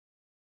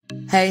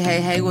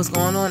Hey, what's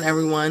going on,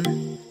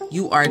 everyone?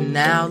 You are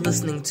now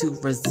listening to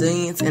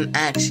Resilience in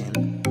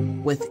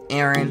Action with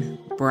Aaron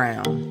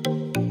Brown.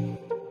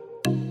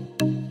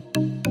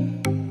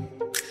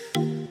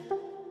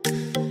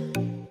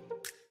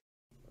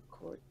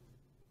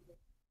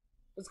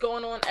 What's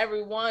going on,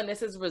 everyone?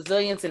 This is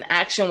Resilience in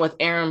Action with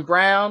Aaron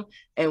Brown,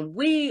 and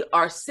we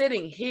are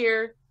sitting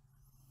here.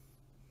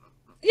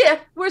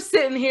 We're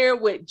sitting here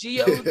with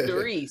Gio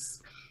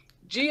Derice.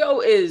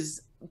 Gio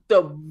is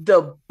the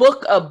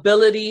Book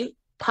Ability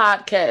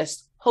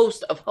podcast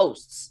host of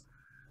hosts.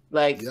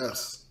 Like,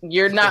 yes.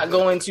 You're not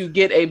going to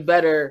get a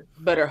better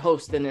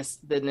host than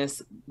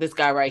this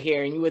guy right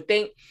here. And you would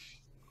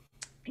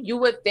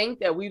think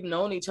that we've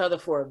known each other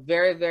for a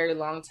very, very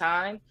long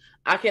time.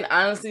 I can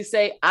honestly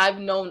say I've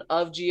known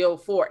of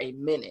Gio for a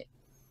minute.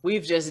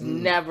 We've just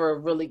never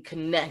really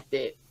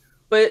connected.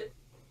 But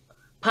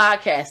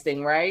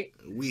podcasting, right?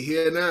 We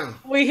here now.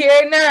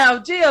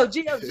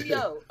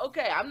 Gio.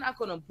 Okay, I'm not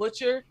going to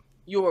butcher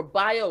your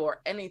bio or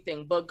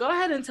anything, but go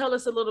ahead and tell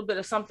us a little bit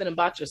of something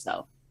about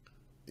yourself.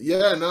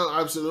 Yeah, no,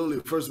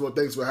 absolutely. First of all,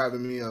 thanks for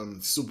having me. I'm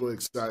super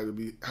excited to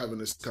be having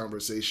this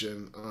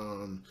conversation.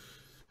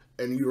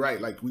 And you're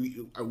right, like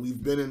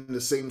we've been in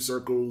the same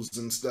circles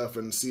and stuff,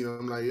 and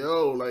I'm like,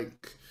 yo,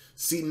 like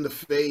seeing the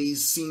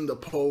face, seeing the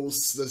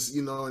posts,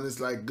 and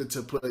it's like good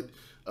to put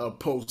a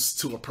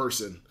post to a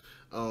person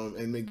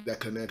and make that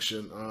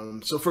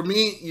connection. So for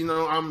me,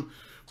 I'm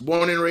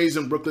born and raised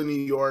in Brooklyn, New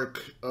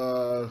York.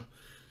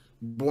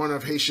 Born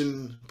of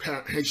Haitian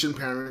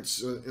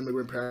parents,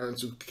 immigrant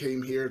parents who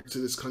came here to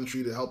this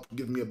country to help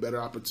give me a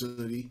better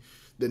opportunity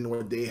than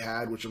what they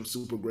had, which I'm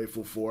super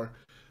grateful for.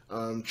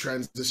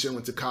 Transition,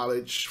 went to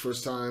college,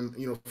 first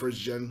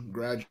gen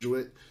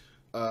graduate,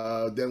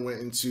 then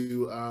went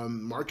into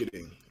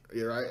marketing.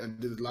 Right, I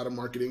did a lot of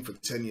marketing for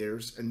 10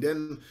 years, and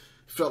then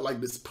felt like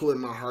this pull in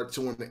my heart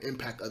to want to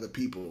impact other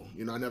people.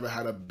 I never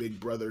had a big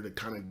brother to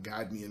kind of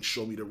guide me and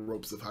show me the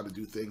ropes of how to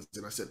do things,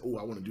 and I said, oh,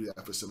 I want to do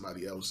that for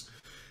somebody else.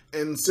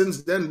 And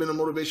since then, been a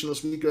motivational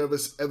speaker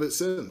ever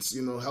since,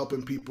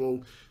 helping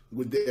people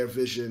with their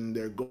vision,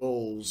 their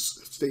goals,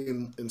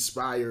 staying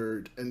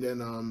inspired. And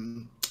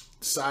then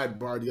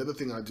sidebar, the other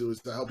thing I do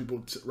is to help people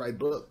to write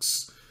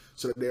books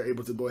so that they're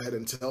able to go ahead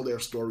and tell their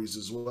stories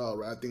as well,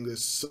 right? I think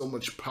there's so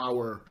much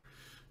power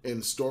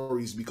in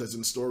stories, because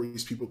in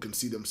stories, people can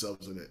see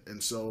themselves in it.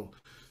 And so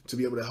to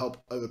be able to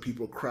help other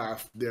people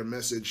craft their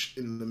message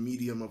in the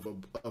medium of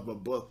a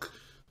book,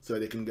 so that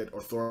they can get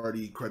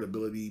authority,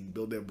 credibility,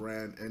 build their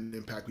brand, and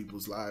impact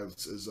people's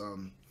lives is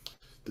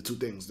the two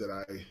things that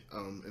I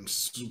am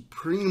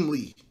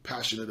supremely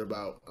passionate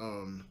about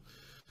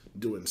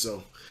doing.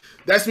 So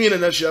that's me in a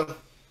nutshell.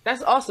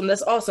 That's awesome.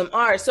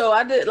 All right, so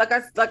I did like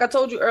I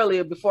told you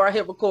earlier before I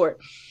hit record.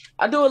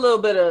 I do a little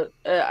bit of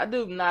I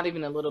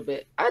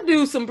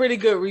do some pretty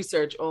good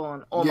research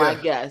on my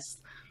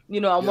guests.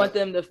 I want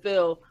them to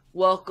feel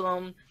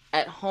welcome,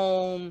 at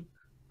home.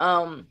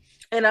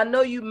 And I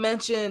know you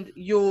mentioned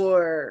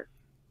you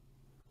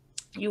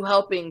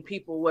helping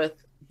people with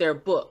their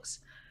books.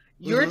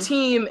 Your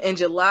team in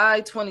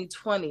July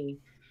 2020,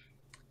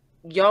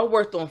 y'all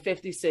worked on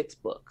 56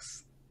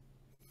 books.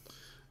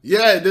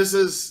 Yeah, this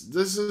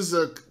is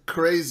a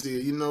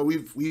crazy.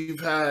 We've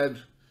had.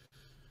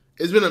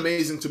 It's been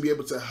amazing to be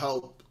able to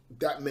help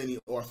that many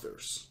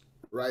authors,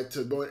 right?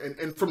 To go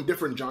and from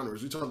different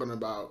genres. We're talking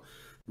about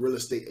real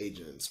estate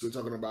agents. We're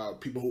talking about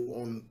people who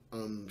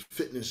own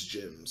fitness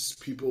gyms,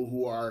 people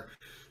who are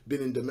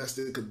been in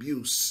domestic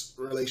abuse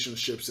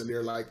relationships, and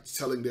they're like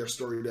telling their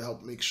story to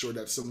help make sure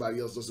that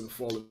somebody else doesn't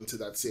fall into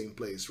that same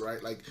place,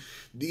 right? Like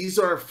these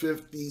are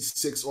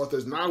 56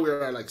 authors. Now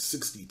we're at like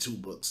 62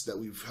 books that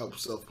we've helped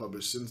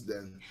self-publish since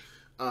then.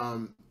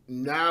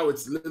 Now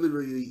it's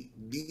literally,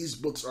 these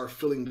books are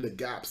filling the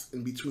gaps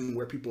in between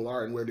where people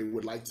are and where they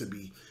would like to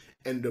be.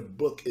 And the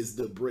book is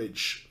the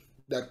bridge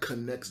that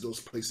connects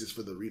those places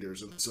for the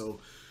readers. And so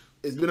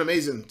it's been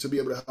amazing to be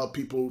able to help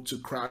people to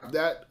craft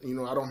that.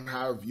 I don't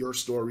have your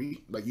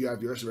story, like you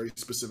have your very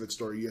specific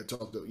story. You had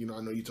talked,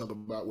 I know you talk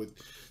about with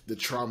the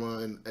trauma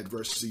and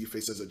adversity you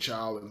face as a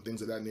child and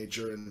things of that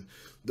nature. And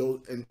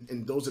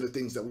those are the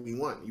things that we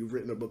want. You've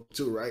written a book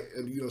too, right?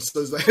 And, so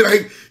it's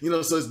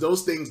so it's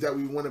those things that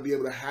we want to be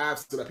able to have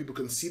so that people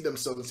can see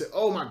themselves and say,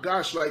 oh my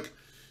gosh, like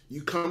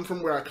you come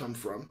from where I come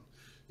from.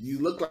 You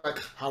look like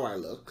how I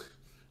look.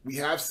 We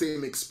have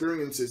same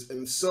experiences,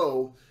 and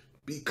so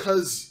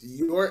because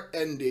your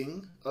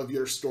ending of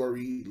your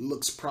story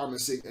looks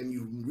promising and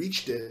you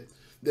reached it,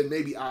 then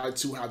maybe I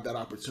too have that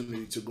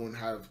opportunity to go and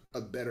have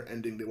a better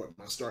ending than what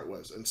my start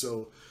was. And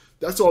so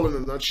that's all in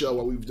a nutshell.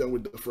 What we've done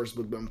with the First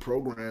Book Done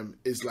program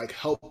is like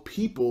help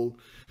people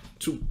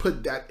to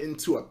put that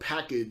into a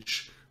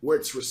package where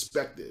it's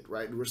respected,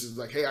 right? Versus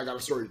like, hey, I got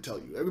a story to tell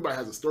you. Everybody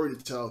has a story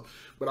to tell,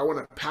 but I want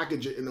to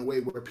package it in a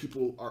way where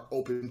people are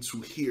open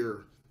to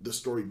hear the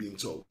story being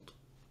told.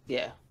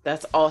 Yeah,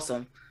 that's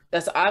awesome.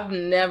 I've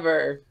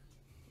never,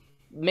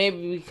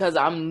 maybe because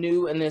I'm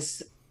new in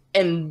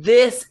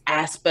this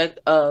aspect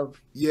of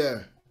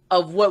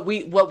what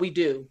we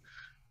do.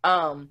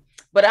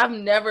 but I've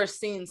never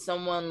seen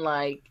someone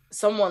like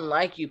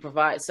you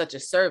provide such a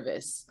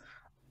service.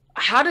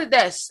 How did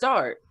that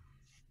start?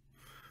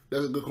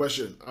 That's a good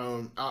question.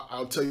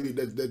 I'll tell you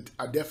that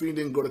I definitely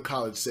didn't go to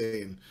college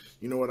saying,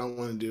 you know what I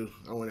want to do?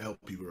 I want to help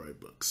people write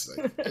books.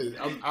 Like,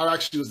 I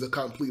actually was the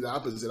complete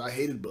opposite. I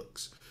hated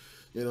books,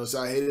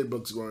 so I hated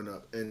books growing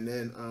up. And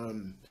then,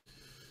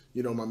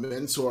 my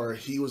mentor,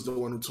 he was the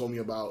one who told me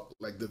about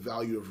like the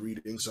value of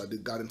reading. So I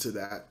got into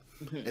that.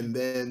 Mm-hmm. And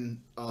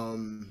then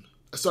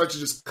I started to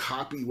just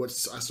copy what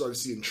I started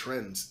seeing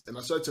trends. And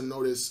I started to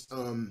notice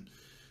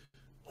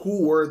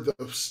who were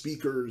the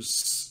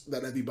speakers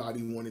that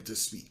everybody wanted to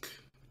speak,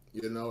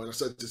 and I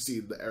started to see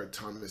the Eric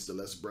Thomas, the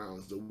Les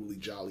Browns, the Wooly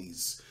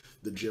Jollies,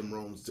 the Jim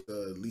Rohns,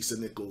 the Lisa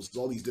Nichols,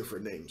 all these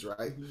different names,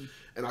 right? Mm-hmm.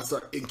 And I saw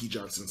Inky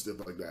Johnson, stuff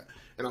like that.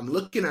 And I'm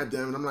looking at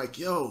them and I'm like,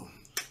 yo,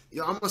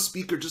 I'm a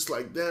speaker just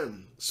like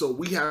them. So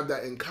we have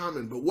that in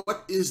common. But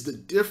what is the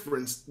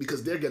difference?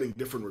 Because they're getting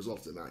different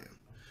results than I am.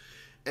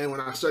 And when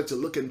I started to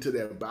look into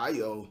their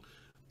bio,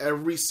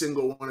 every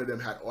single one of them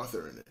had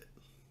author in it.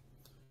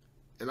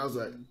 And I was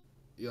like,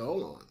 yo,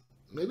 hold on.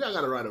 Maybe I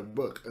got to write a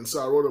book. And so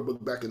I wrote a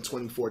book back in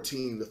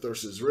 2014, The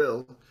Thirst is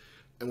Real.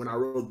 And when I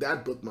wrote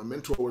that book, my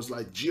mentor was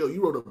like, Gio,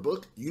 you wrote a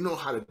book? You know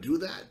how to do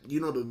that? You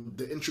know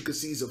the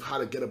intricacies of how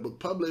to get a book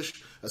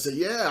published? I said,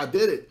 yeah, I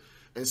did it.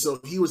 And so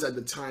he was at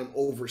the time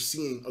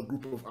overseeing a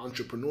group of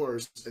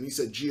entrepreneurs. And he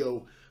said,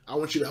 Gio, I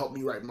want you to help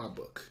me write my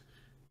book.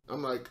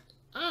 I'm like,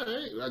 all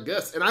right, I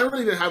guess. And I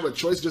really didn't have a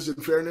choice, just in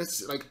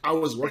fairness. Like, I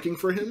was working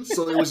for him.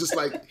 So it was just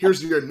like,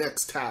 here's your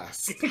next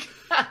task.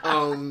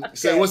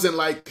 So it wasn't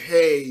like,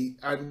 hey,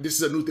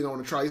 this is a new thing I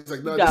want to try. He's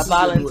like, no, this is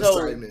a new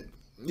assignment.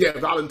 Yeah,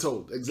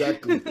 voluntold,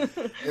 exactly.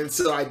 And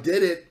so I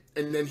did it.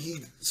 And then he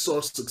saw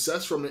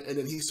success from it. And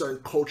then he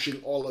started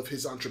coaching all of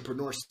his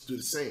entrepreneurs to do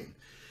the same.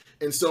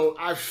 And so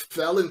I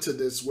fell into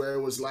this where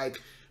it was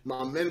like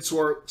my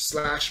mentor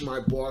 / my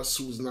boss,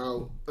 who's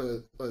now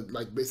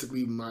like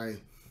basically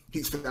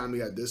he's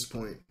family at this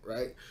point,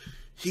 right?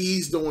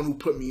 He's the one who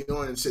put me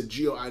on and said,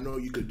 Gio, I know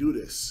you could do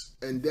this.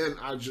 And then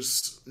I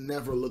just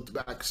never looked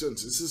back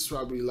since. This is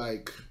probably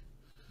like,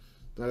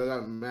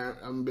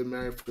 I've been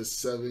married for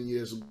 7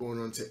 years, going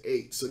on to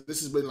 8. So this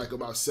has been like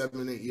about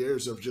 7, 8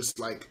 years of just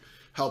like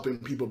helping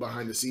people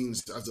behind the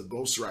scenes as a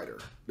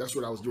ghostwriter. That's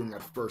what I was doing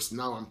at first.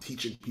 Now I'm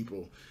teaching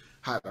people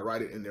how to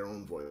write it in their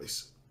own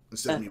voice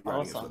instead of me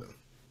writing it for them.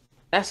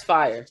 That's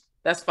fire.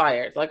 That's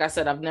fire. Like I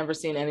said, I've never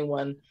seen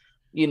anyone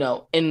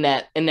in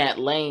that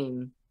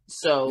lane.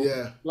 So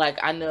yeah. Like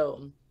I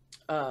know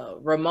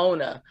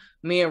Ramona,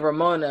 me and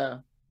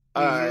Ramona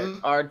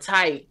are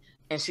tight,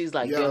 and she's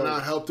like, yo, I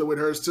helped her with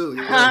hers too.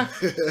 Yeah.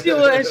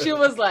 she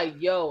was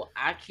like, yo,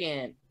 I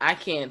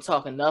can't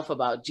talk enough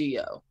about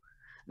Gio.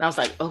 And I was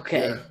like,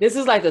 okay, This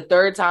is like the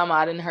third time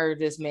I didn't heard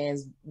this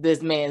man's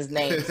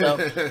name. So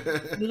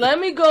let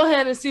me go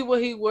ahead and see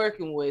what he's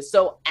working with.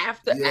 So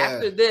after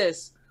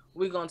this,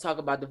 we're going to talk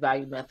about the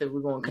value method. We're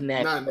going to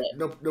connect.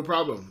 No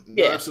problem.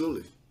 No,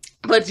 absolutely.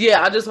 But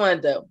yeah, I just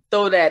wanted to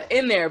throw that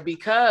in there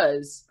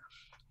because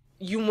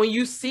when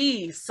you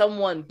see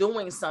someone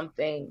doing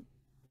something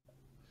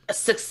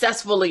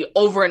successfully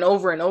over and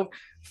over and over,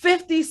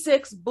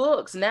 56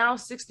 books, now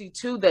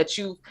 62 that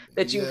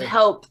you've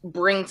helped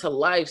bring to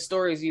life,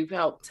 stories you've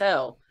helped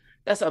tell.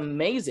 That's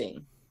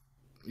amazing.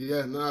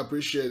 Yeah, no, I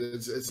appreciate it.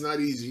 It's not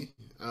easy.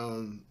 I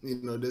don't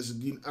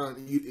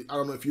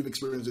know if you've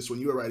experienced this when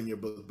you were writing your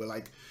book, but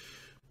like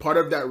part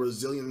of that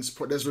resilience,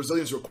 there's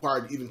resilience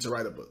required even to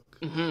write a book,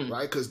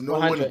 right? Because no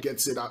 100. One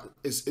gets it out.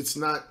 It's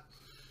not.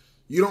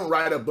 You don't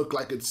write a book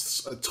like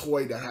it's a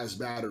toy that has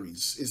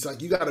batteries. It's like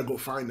you got to go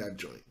find that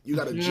joint. You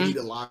got to G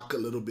the lock a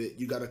little bit.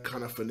 You got to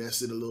kind of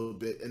finesse it a little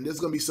bit. And there's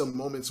going to be some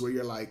moments where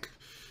you're like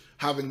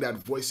having that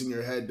voice in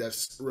your head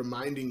that's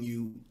reminding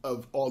you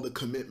of all the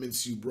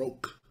commitments you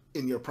broke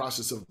in your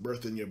process of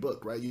birthing your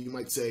book, right? You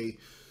might say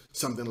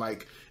something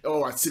like,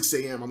 oh, at 6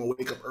 a.m., I'm going to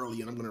wake up early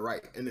and I'm going to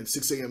write. And then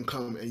 6 a.m.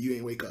 come and you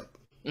ain't wake up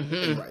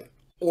and write.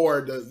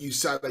 Or you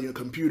sat at your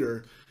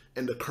computer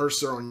and the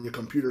cursor on your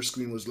computer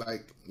screen was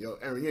like, yo,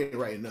 Aaron, you ain't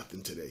writing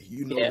nothing today.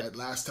 You know that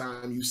last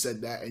time you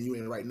said that and you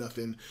ain't write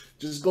nothing.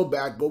 Just go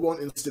back, go on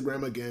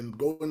Instagram again,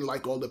 go and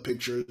like all the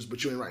pictures,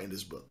 but you ain't writing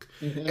this book.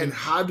 And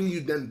how do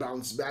you then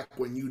bounce back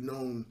when you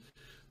know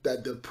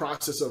that the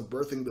process of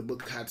birthing the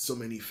book had so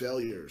many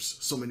failures,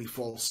 so many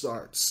false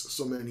starts,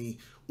 so many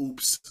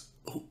oops,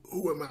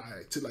 who am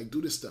I to like do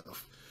this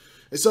stuff?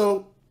 And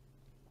so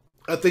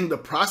I think the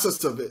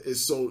process of it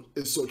is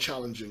so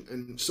challenging.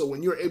 And so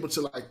when you're able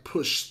to like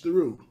push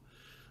through,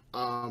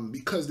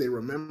 because they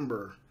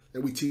remember,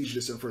 and we teach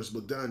this in First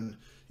Book Done,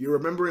 you're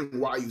remembering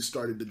why you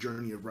started the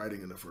journey of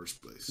writing in the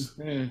first place,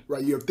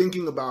 right? You're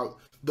thinking about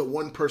the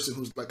one person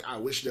who's like, I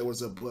wish there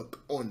was a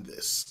book on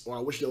this, or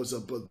I wish there was a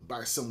book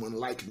by someone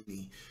like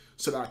me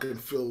so that I can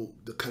feel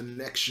the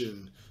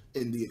connection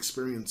in the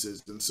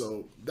experiences. And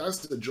so that's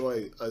the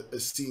joy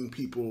of seeing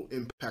people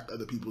impact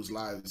other people's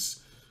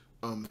lives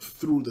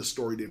through the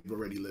story they've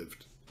already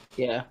lived.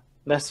 Yeah,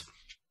 that's,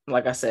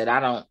 like I said,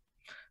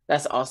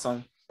 that's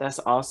awesome. That's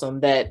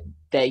awesome that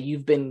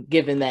you've been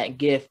given that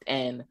gift.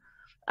 And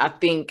I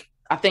think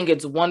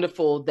it's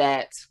wonderful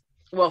that,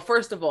 well,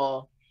 first of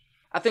all,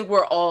 I think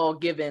we're all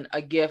given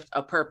a gift,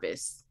 a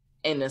purpose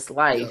in this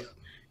life. Yep.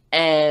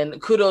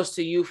 And kudos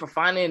to you for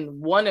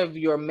finding one of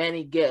your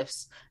many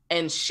gifts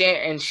and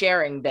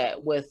sharing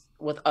that with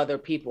other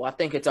people. I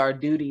think it's our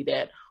duty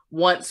that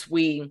once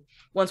we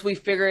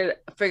figure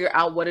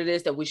out what it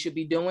is that we should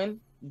be doing,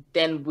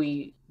 then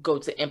we go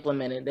to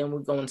implement it, then we're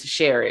going to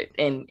share it.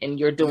 And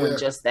you're doing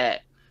just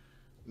that.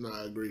 No,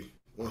 I agree.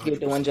 100%. You're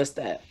doing just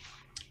that.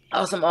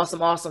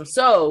 Awesome.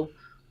 So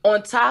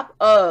on top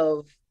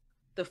of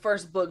the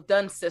first book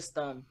done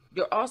system,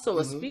 you're also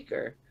a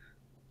speaker.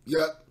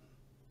 Yep.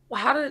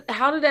 How did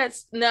that?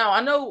 Now,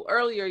 I know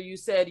earlier you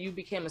said you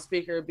became a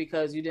speaker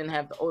because you didn't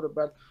have the older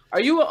brother.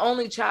 Are you an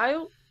only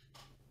child?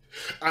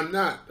 I'm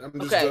not. I'm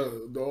just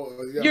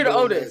you're the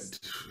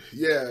oldest.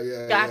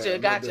 Yeah.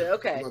 Gotcha.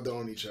 Okay. I'm not the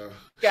only child.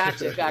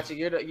 Gotcha.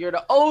 You're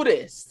the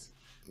oldest.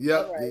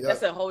 Yep. Right. Yep.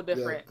 That's a whole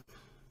different. Yep.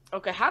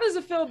 Okay. How does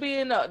it feel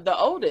being the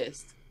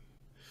oldest?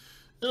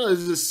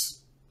 It's just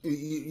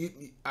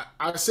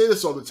I say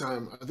this all the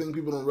time. I think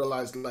people don't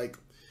realize, like,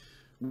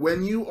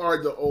 when you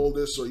are the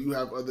oldest or you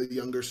have other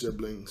younger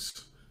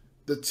siblings,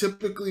 the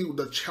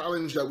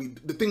challenge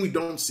the thing we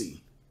don't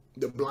see,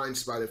 the blind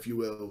spot, if you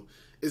will,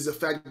 is the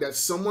fact that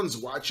someone's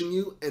watching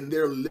you and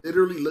they're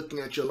literally looking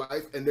at your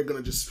life and they're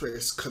gonna just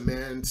press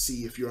Command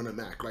C if you're on a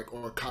Mac, like,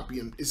 or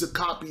it's a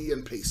copy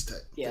and paste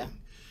type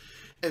thing.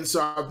 And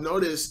so I've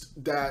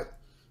noticed that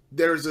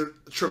there's a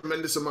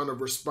tremendous amount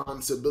of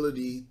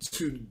responsibility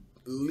to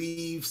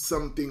leave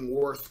something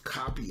worth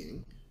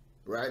copying,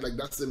 right? Like,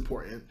 that's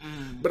important.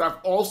 But I've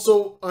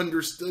also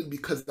understood,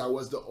 because I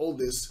was the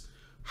oldest,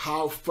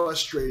 how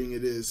frustrating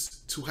it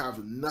is to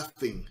have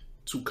nothing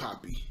to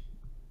copy.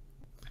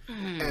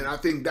 And I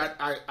think that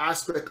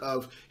aspect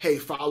of, hey,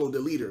 follow the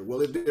leader.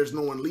 Well, if there's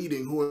no one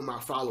leading, who am I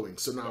following?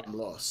 So now I'm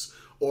lost.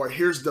 Or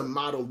here's the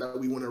model that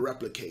we want to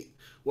replicate.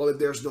 Well, if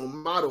there's no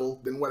model,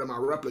 then what am I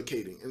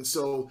replicating? And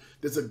so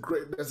there's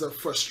a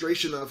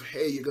frustration of,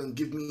 hey, you're going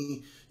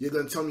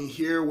to tell me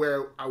here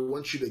where I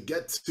want you to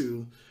get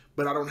to,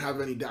 but I don't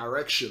have any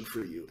direction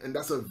for you. And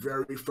that's a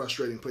very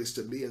frustrating place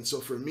to be. And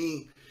so for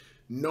me,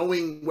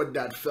 knowing what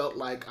that felt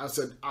like, I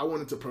said, I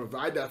wanted to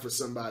provide that for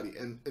somebody.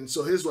 And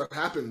so here's what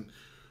happened.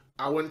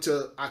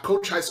 I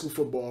coached high school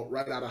football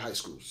right out of high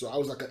school. So I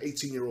was like an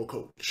 18-year-old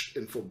coach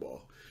in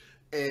football.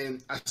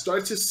 And I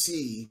started to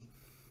see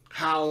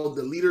how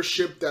the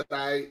leadership that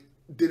I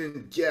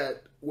didn't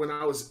get when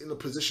I was in a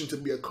position to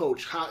be a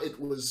coach, how it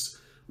was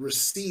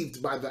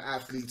received by the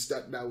athletes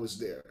that was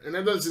there. And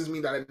that doesn't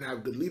mean that I didn't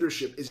have good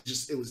leadership. It's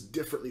just, it was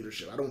different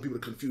leadership. I don't want people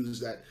to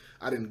confuse that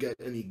I didn't get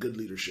any good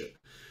leadership.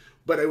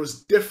 But it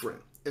was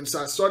different. And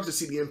so I started to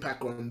see the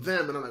impact on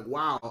them. And I'm like,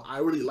 wow, I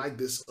really like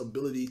this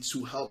ability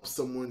to help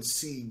someone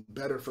see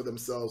better for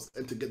themselves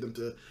and to get them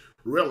to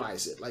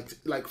realize it.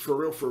 Like for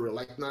real.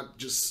 Like, not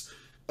just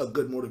a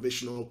good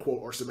motivational quote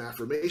or some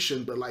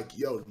affirmation, but like,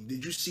 yo,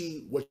 did you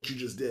see what you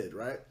just did,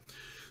 right?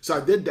 So I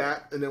did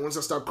that, and then once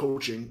I started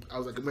coaching, I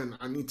was like, man,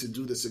 I need to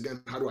do this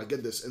again. How do I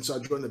get this? And so I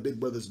joined the Big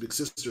Brothers Big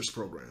Sisters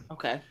program.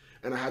 Okay.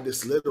 And I had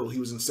this he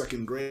was in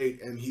second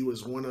grade, and he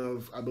was one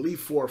of, I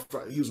believe,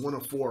 he was one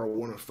of 4 or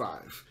one of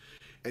 5.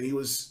 And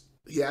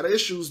he had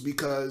issues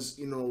because,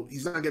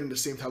 he's not getting the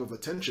same type of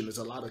attention. There's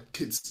a lot of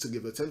kids to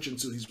give attention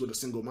to. He's with a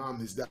single mom.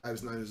 His dad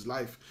is not in his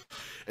life.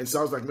 And so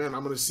I was like, man,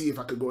 I'm going to see if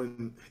I could go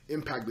and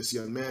impact this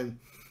young man.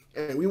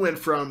 And we went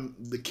from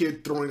the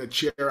kid throwing a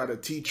chair at a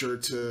teacher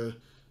to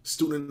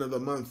student of the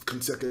month,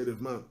 consecutive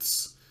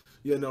months,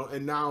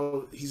 and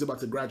now he's about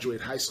to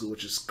graduate high school,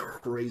 which is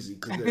crazy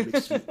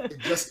because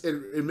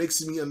it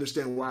makes me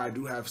understand why I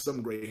do have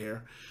some gray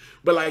hair.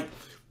 But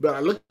I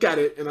look at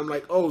it and I'm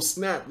like, oh,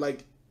 snap.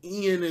 Like,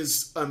 Ian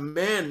is a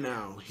man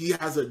now. He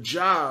has a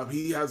job.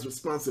 He has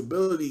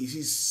responsibilities.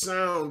 He's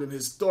sound in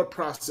his thought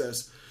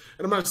process.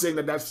 And I'm not saying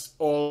that that's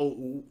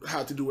all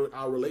had to do with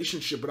our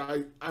relationship,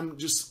 but I'm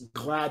just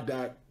glad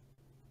that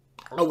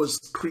I was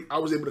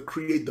able to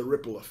create the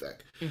ripple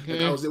effect. Mm-hmm.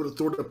 Like, I was able to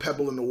throw the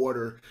pebble in the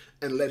water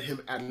and let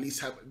him at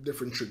least have a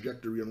different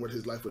trajectory on what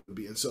his life would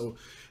be. And so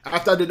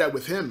after I did that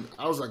with him,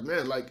 I was like,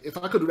 man, like, if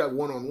I could do that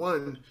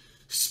one-on-one,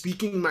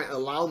 speaking might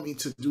allow me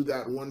to do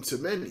that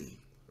one-to-many.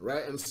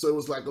 Right. And so it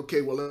was like,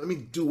 okay, well, let me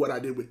do what I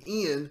did with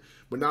Ian,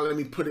 but now let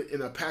me put it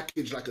in a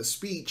package like a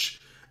speech.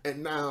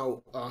 And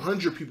now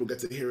 100 people get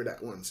to hear it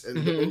at once.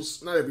 And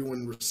those, not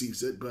everyone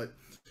receives it, but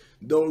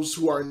those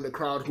who are in the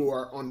crowd who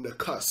are on the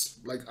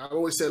cusp. Like, I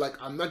always say, like,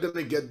 I'm not going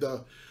to get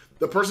the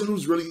person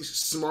who's really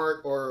smart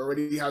or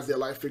already has their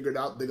life figured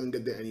out, they're going to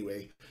get there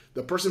anyway.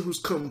 The person who's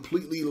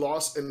completely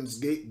lost and is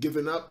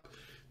given up,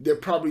 they're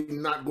probably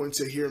not going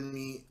to hear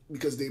me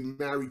because they're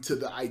married to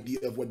the idea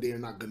of what they are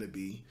not going to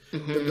be.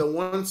 Mm-hmm. The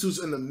ones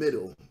who's in the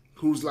middle,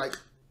 who's like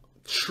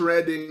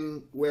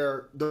treading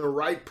where the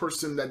right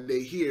person that they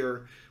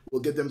hear will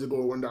get them to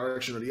go one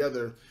direction or the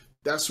other,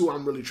 that's who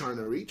I'm really trying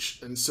to reach.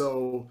 And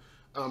so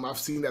I've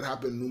seen that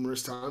happen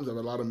numerous times. I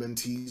have a lot of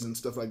mentees and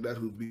stuff like that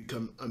who've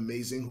become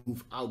amazing,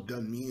 who've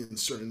outdone me in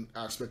certain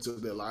aspects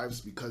of their lives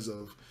because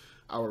of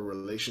our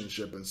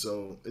relationship. And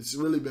so it's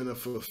really been a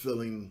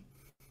fulfilling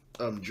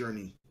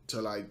journey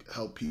to like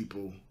help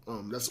people.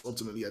 That's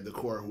ultimately at the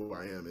core of who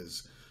I am,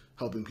 is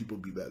helping people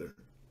be better.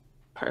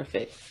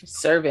 Perfect.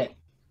 Servant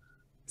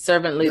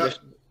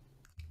leadership.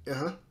 Yep.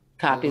 Uh-huh.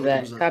 Copy 100%.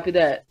 That. Copy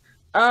that.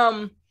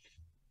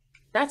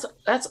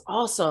 That's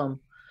awesome.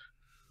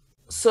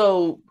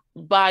 So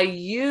by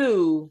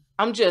you,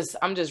 I'm just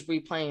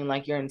replaying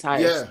like your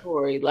entire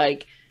story.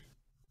 Like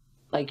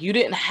you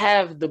didn't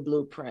have the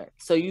blueprint.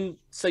 So you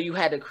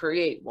had to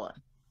create one.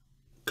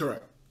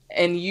 Correct.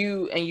 And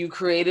you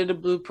created a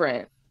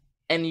blueprint,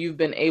 and you've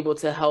been able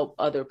to help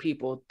other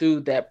people through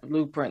that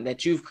blueprint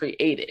that you've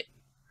created,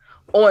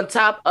 on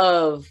top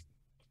of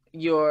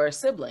your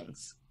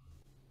siblings.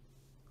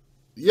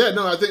 Yeah,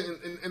 no, I think,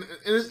 and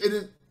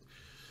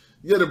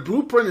the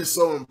blueprint is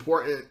so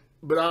important,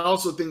 but I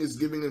also think it's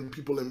giving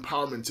people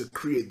empowerment to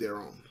create their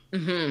own.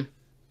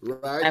 Mm-hmm.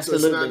 Right?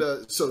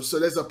 Absolutely. So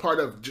there's a part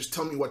of just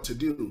tell me what to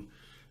do,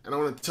 and I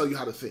want to tell you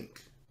how to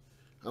think.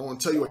 I want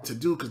to tell you what to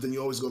do, because then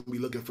you're always going to be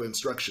looking for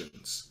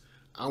instructions.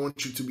 I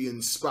want you to be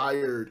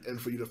inspired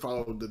and for you to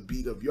follow the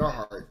beat of your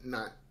heart,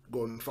 not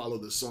go and follow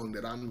the song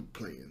that I'm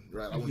playing,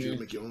 right? I want you to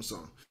make your own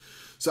song.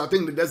 So I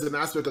think that there's an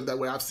aspect of that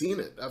where I've seen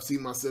it. I've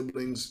seen my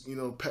siblings,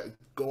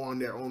 go on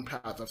their own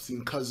path. I've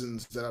seen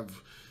cousins that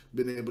I've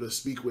been able to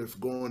speak with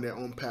go on their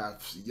own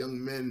paths.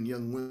 Young men,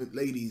 young women,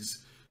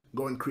 ladies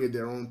go and create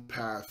their own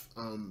path.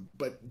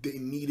 But they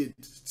needed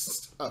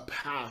a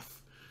path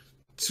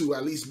to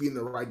at least be in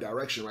the right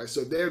direction, right?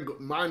 So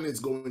mine is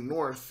going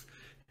north.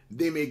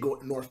 They may go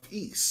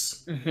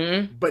northeast,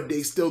 but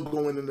they still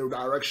going in the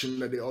direction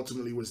that they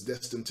ultimately was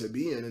destined to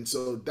be in. And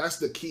so that's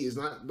the key. It's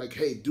not like,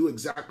 hey, do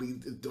exactly,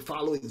 to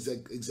follow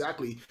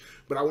exactly,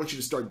 but I want you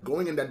to start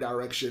going in that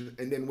direction.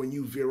 And then when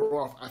you veer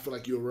off, I feel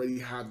like you already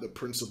have the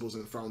principles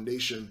and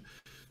foundation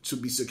to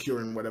be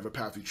secure in whatever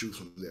path you choose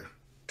from there.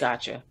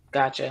 Gotcha.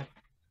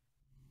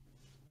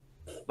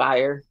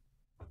 Fire.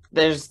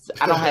 I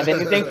don't have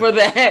anything for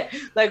that.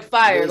 Like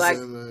fire.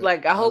 Listen,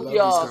 like I hope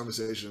y'all,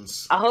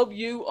 conversations. I hope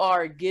you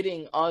are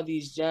getting all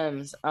these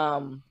gems.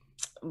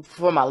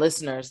 For my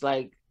listeners,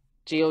 like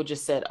Gio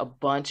just said a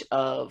bunch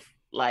of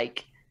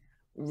like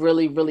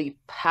really, really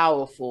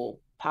powerful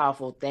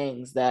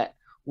things that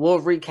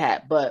we'll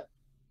recap. But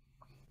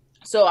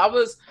so I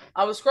was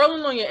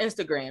scrolling on your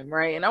Instagram,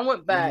 right? And I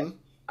went back.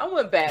 I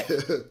went back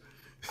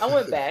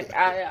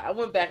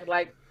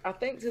like I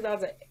think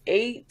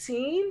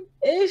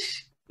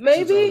 2018-ish.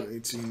 Maybe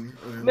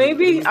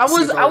I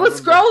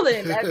was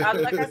scrolling. Like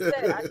I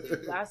said,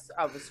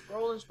 I was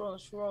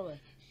scrolling.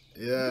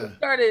 Yeah. We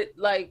started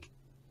like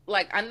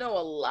I know a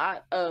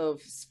lot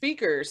of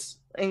speakers,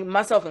 and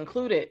myself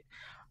included.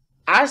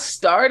 I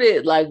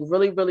started like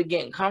really, really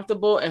getting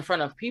comfortable in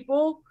front of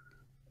people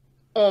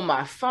on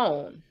my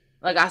phone.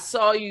 Like I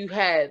saw you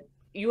have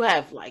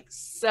like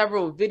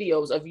several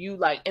videos of you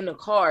like in the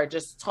car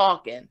just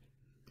talking.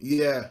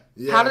 Yeah.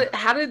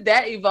 How did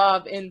that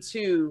evolve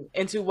into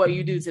what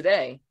you do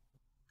today?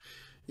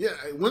 Yeah,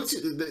 once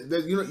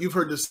you've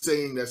heard this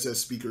saying that says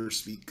 "speakers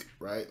speak,"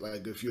 right?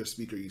 Like if you're a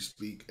speaker, you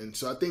speak. And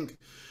so I think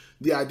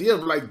the idea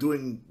of like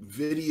doing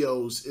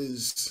videos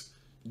is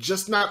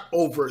just not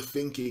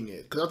overthinking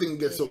it, because I think you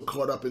get so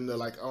caught up in the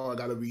like, oh, I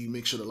gotta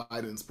make sure the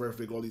lighting's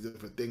perfect, all these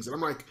different things. And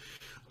I'm like,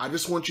 I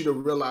just want you to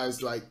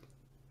realize like,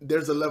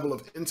 there's a level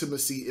of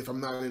intimacy if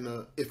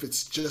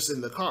it's just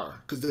in the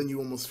car, because then you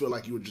almost feel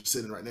like you were just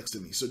sitting right next to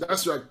me. So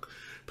that's like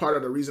part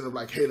of the reason of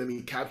like, hey, let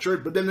me capture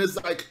it. But then it's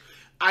like,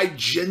 I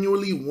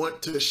genuinely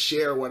want to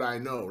share what I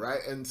know,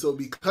 right? And so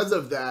because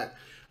of that,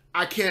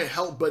 I can't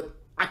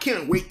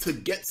wait to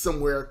get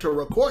somewhere to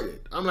record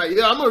it. I'm like,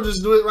 yeah, I'm gonna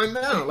just do it right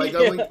now. Like,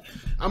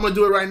 I'm gonna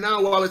do it right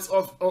now while it's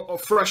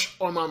fresh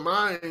on my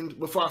mind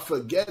before I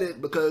forget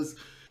it, because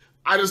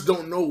I just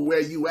don't know where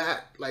you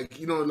at. Like,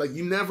 like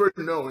you never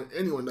know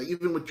anyone, like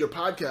even with your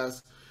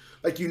podcast,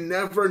 like you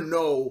never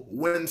know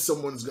when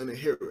someone's going to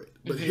hear it.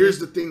 But here's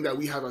the thing that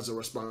we have as a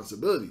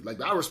responsibility.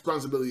 Like our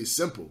responsibility is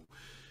simple.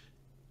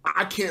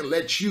 I can't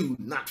let you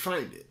not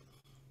find it.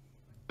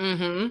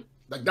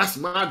 Like that's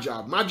my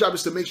job. My job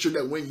is to make sure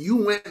that when you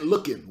went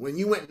looking, when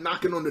you went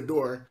knocking on the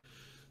door,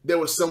 there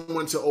was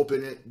someone to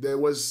open it. There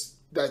was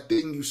that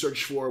thing you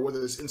search for,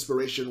 whether it's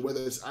inspiration,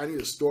 whether it's I need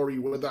a story,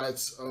 whether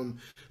it's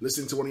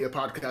listening to one of your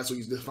podcasts where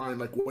you define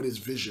like what is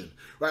vision,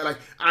 right? Like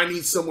I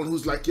need someone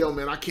who's like, yo,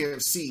 man, I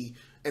can't see,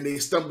 and they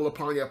stumble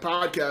upon your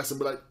podcast and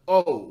be like,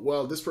 oh,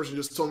 well, this person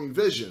just told me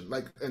vision.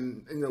 Like,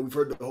 and we've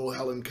heard the whole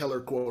Helen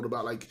Keller quote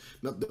about like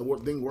the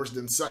thing worse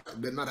than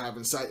not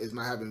having sight is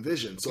not having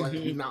vision. So like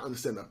we now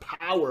understand the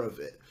power of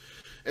it.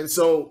 And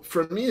so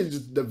for me, it's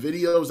just the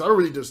videos, I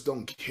really just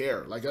don't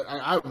care. Like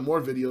I have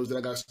more videos that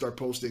I got to start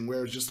posting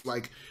where it's just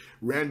like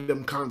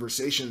random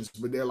conversations,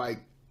 but they're like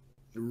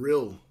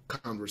real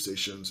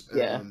conversations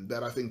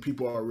that I think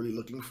people are really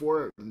looking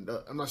for. And,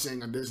 I'm not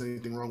saying there's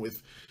anything wrong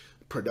with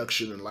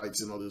production and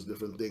lights and all those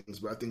different things,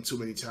 but I think too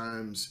many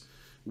times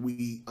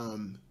we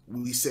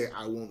say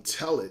I won't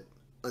tell it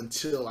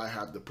until I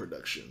have the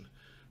production,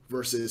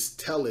 versus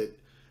tell it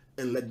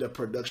and let the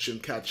production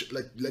catch it.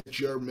 Let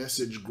your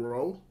message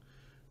grow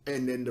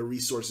and then the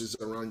resources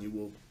around you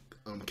will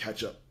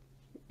catch up.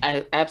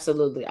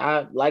 Absolutely.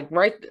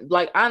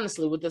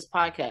 Honestly with this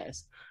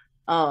podcast,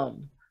 I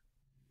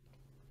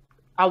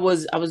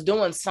was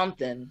doing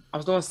something.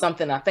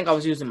 I think I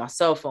was using my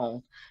cell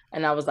phone,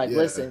 and I was like,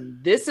 listen,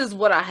 this is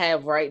what I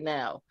have right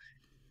now.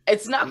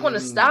 It's not going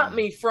to stop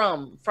me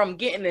from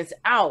getting this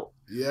out.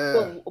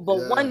 But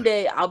one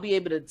day I'll be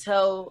able to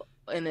tell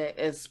and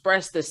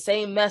express the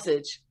same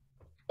message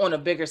on a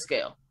bigger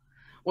scale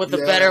with a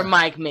better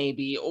mic,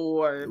 maybe,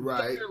 or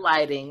better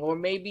lighting, or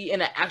maybe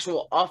in an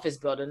actual office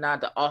building, not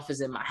the office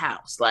in my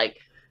house. Like,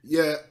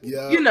 yes,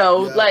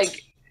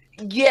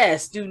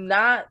 do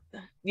not,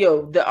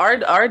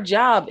 our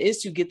job is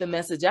to get the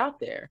message out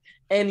there.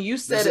 And you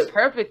said it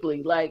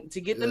perfectly, like,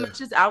 to get the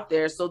message out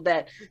there so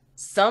that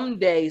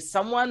someday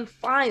someone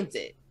finds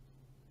it.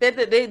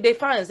 They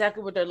find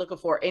exactly what they're looking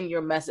for in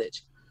your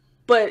message.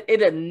 But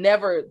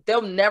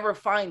they'll never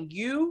find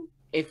you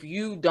if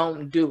you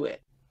don't do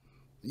it.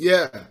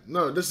 Yeah,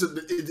 no, that's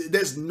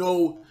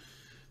the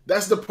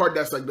part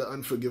that's like the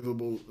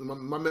unforgivable.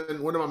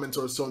 One of my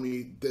mentors told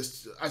me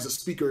this as a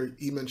speaker.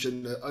 He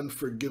mentioned the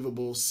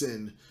unforgivable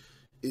sin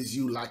is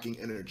you lacking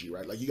energy,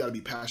 right? Like, you got to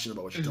be passionate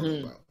about what you're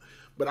talking about.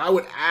 But I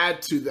would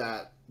add to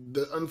that,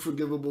 the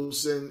unforgivable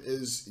sin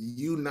is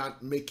you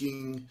not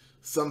making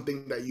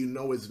something that you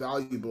know is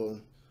valuable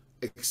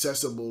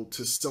accessible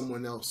to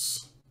someone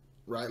else,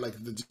 right?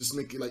 Like, just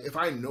make it, like, if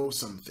I know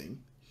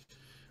something,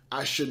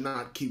 I should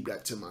not keep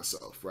that to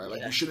myself, right?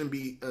 Like, you shouldn't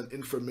be an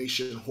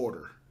information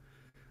hoarder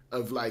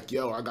of like,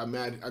 yo, I got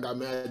mad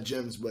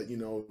gems, but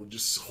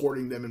just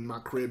hoarding them in my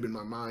crib, in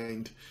my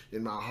mind,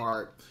 in my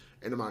heart,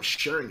 and I'm not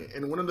sharing it.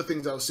 And one of the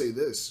things I'll say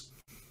this,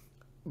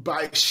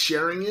 by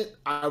sharing it,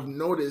 I've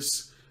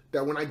noticed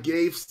that when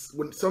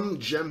some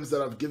gems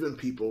that I've given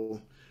people,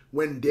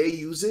 when they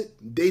use it,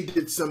 they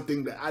did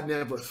something that I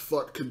never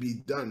thought could be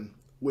done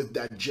with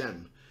that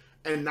gem.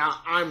 And now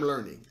I'm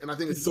learning. And I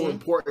think it's so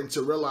important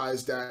to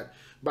realize that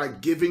by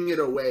giving it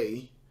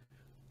away,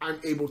 I'm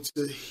able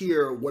to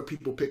hear what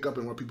people pick up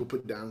and what people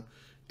put down,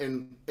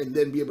 and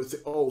then be able to say,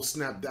 oh,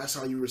 snap, that's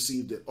how you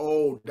received it.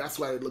 Oh, that's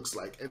what it looks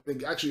like. And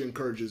it actually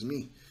encourages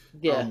me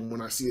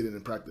when I see it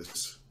in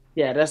practice.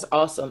 Yeah, that's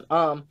awesome.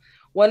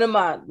 One of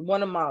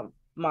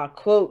my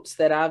quotes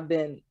that I've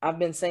been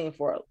saying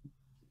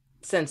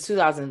since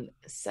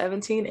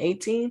 2017,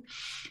 18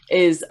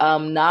 is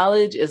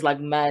knowledge is like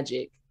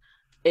magic.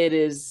 It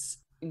is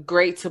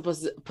great to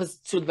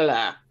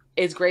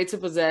it's great to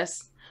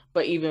possess,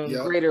 but even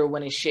greater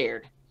when it's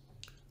shared.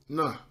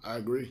 No, I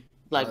agree.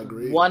 Like, I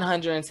agree.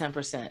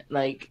 110%.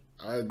 Like,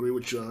 I agree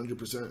with you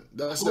 100%.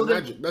 That's the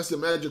magic. That's the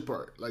magic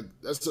part. Like,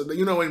 that's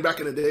when back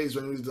in the days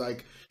when it was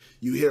like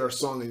you hear a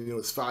song and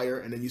it's fire,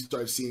 and then you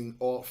start seeing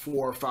all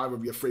 4 or 5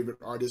 of your favorite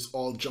artists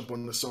all jump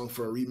on the song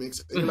for a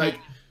remix, and you're like,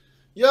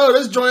 yo,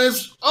 this joint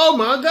is, oh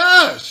my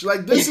gosh,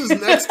 like, this is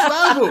next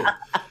level.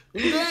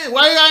 Man,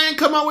 why I ain't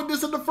come out with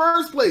this in the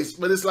first place?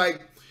 But it's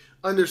like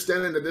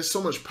understanding that there's so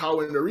much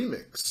power in the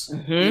remix,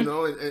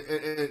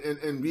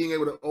 and being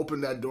able to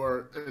open that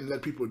door and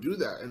let people do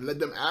that and let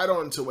them add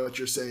on to what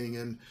you're saying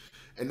and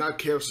not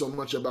care so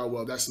much about,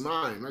 well, that's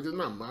mine. Like, it's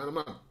not mine. I'm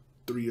not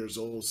 3 years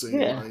old saying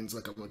lines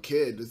like I'm a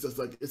kid. It's just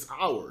like, it's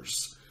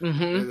ours,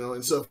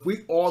 and so if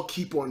we all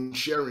keep on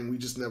sharing, we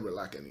just never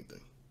lack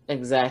anything.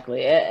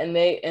 Exactly. And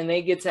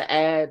they get to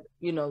add,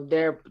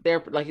 their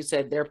like you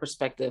said, their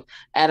perspective,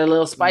 add a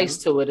little spice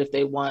to it if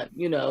they want.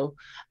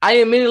 I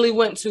immediately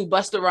went to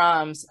Busta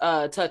Rhymes'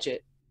 Touch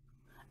It.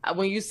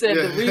 When you said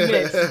the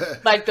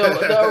remix, like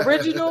the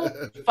original,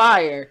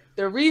 fire.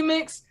 The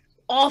remix,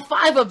 all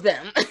 5 of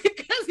them.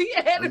 Because he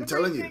had I'm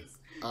telling you.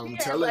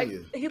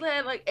 He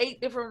had like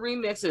 8 different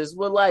remixes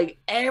where like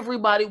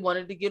everybody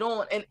wanted to get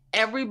on, and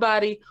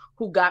everybody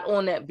who got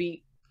on that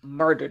beat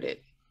murdered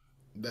it.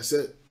 That's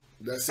it.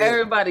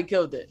 Everybody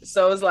killed it.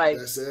 So it's like,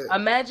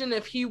 imagine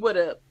if he would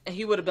have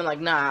been like,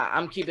 nah,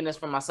 I'm keeping this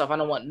for myself. I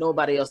don't want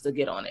nobody else to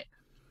get on it.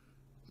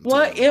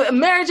 What?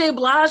 Mary J.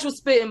 Blige was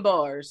spitting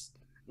bars.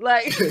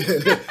 Like,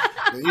 Mary,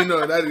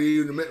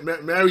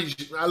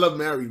 I love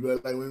Mary,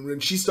 but like when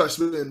she starts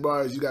spitting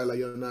bars, you got like,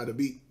 yo, nah, the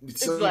beat,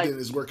 something like,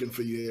 is working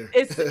for you here.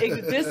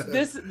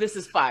 This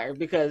is fire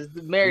because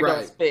Mary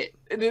don't spit.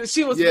 And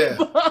she was spitting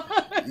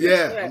bars.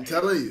 Yeah, I'm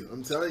telling you.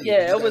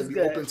 Yeah, it was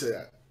good. Open to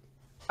that.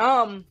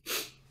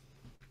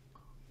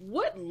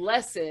 What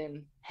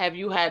lesson have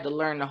you had to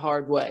learn the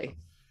hard way?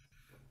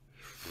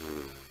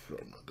 Oh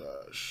my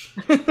gosh.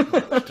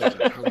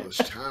 How much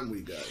time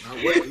we got?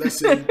 What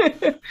lesson?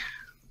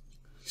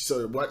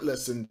 So what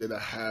lesson did I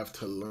have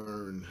to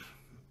learn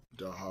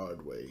the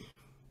hard way?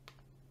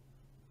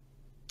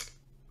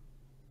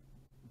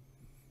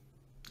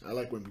 I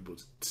like when people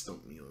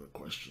stump me on a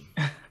question.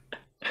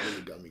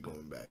 Really got me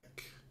going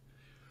back.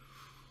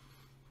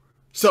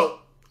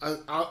 So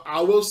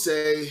I will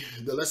say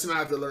the lesson I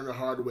have to learn the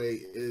hard way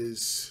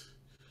is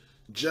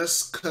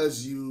just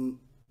because you,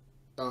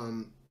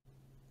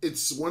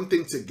 it's one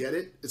thing to get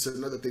it, it's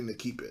another thing to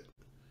keep it.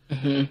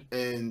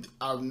 And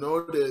I've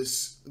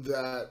noticed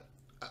that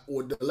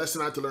or the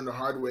lesson I had to learn the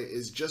hard way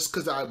is just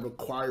because I've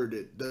acquired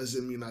it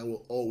doesn't mean I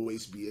will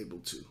always be able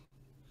to.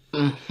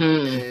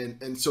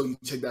 And so you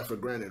take that for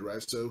granted,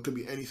 right? So it could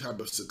be any type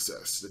of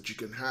success that you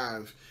can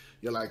have.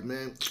 You're like,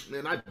 man,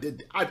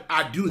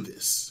 I do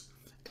this,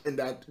 and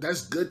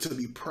that's good to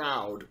be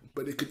proud,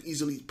 but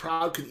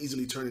proud can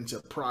easily turn into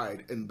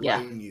pride and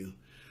blame you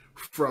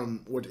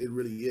from what it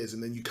really is,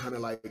 and then you kind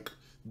of like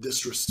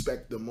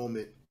disrespect the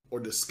moment or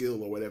the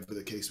skill or whatever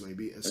the case may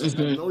be. And so I've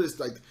noticed,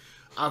 like,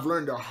 I've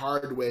learned the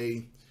hard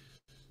way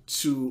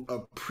to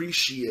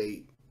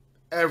appreciate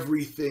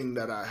everything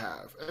that I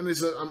have, and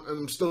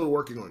I'm still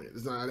working on it.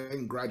 I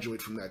didn't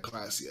graduate from that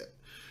class yet,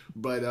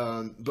 but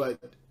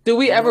do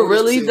we ever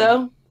really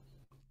though?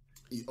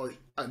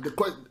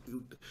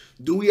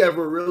 Do we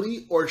ever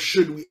really, or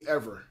should we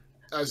ever?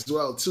 As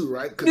well, too,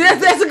 right?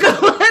 That's a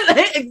good one.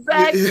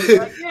 Exactly.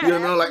 Like,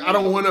 like I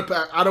don't want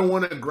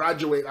to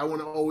graduate. I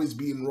want to always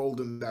be enrolled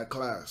in that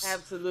class.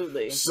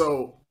 Absolutely.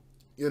 So,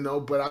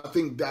 but I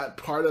think that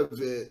part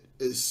of it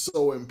is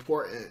so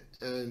important,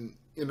 and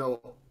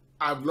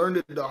I've learned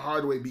it the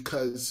hard way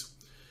because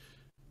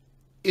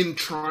in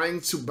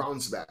trying to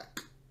bounce back,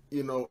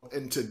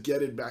 and to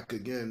get it back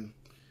again,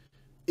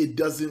 it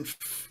doesn't.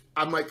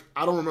 I'm like,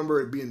 I don't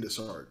remember it being this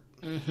hard.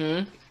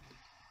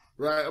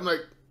 Right? I'm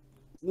like,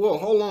 whoa,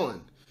 hold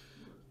on.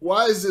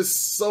 Why is this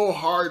so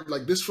hard?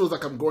 Like, this feels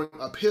like I'm going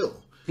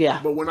uphill. Yeah.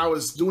 But when I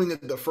was doing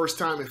it the first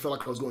time, it felt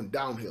like I was going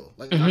downhill.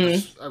 Like, I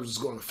was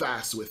just going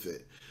fast with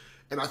it.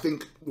 And I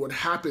think what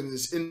happened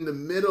is in the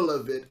middle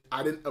of it,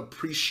 I didn't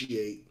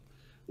appreciate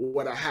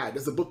what I had.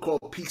 There's a book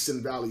called Peaks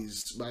and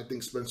Valleys by, I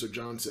think, Spencer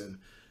Johnson.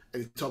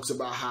 And he talks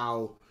about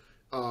how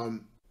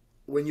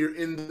when you're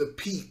in the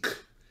peak,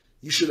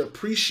 you should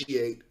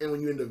appreciate. And when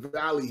you're in the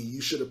valley,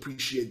 you should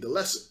appreciate the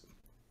lesson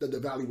that the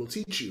valley will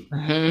teach you.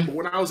 But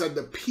when I was at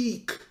the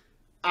peak,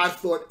 I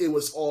thought it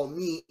was all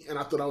me, and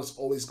I thought I was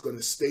always going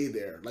to stay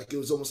there. Like, it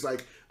was almost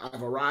like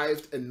I've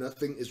arrived and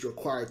nothing is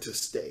required to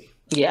stay.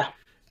 Yeah.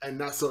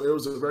 And so it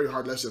was a very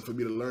hard lesson for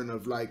me to learn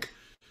of, like,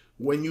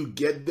 when you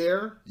get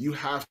there, you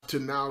have to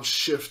now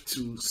shift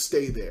to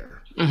stay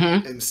there.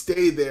 And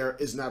stay there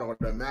is not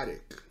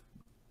automatic.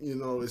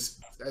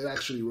 It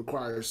actually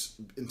requires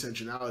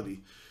intentionality.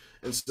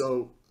 And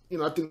so,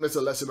 I think that's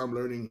a lesson I'm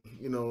learning,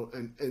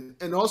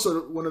 and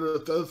also one of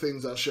the other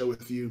things I'll share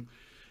with you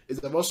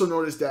is I've also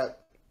noticed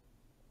that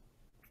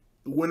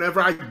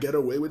whenever I get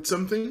away with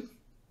something,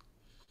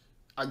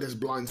 I get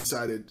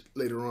blindsided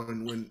later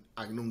on when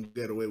I don't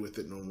get away with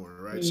it no more,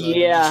 right? So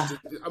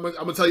I'm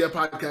gonna tell your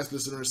podcast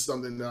listeners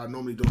something that I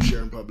normally don't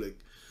share in public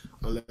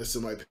unless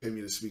somebody pay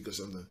me to speak or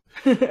something.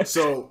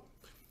 So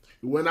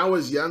when I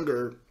was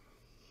younger,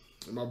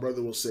 my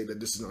brother will say that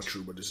this is not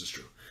true, but this is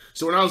true.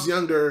 So when I was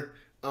younger,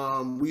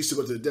 we used to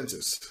go to the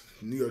dentist.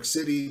 New York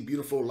City,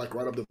 beautiful, like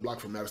right up the block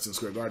from Madison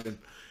Square Garden.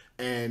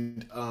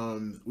 And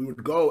we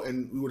would go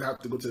and we would have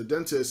to go to the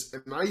dentist.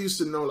 And I used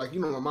to know, like,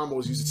 my mom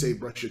always used to say,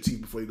 brush your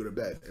teeth before you go to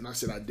bed. And I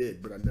said I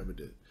did, but I never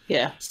did.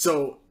 Yeah.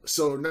 So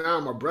now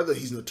my brother,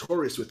 he's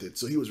notorious with it.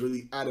 So he was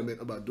really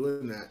adamant about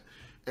doing that.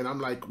 And I'm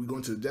like, we're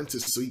going to the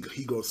dentist. So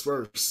he goes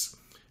first.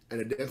 And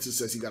the dentist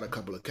says he got a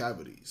couple of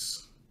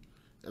cavities.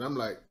 And I'm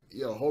like,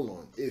 yo, hold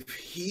on. If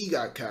he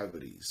got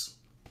cavities,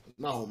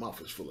 my whole mouth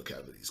is full of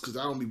cavities because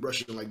I don't be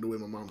brushing like the way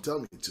my mom tell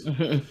me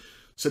to.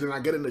 So then I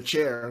get in the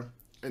chair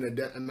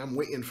and I'm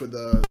waiting for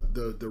the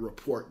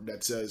report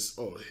that says,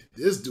 oh,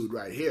 this dude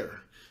right here,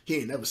 he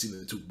ain't never seen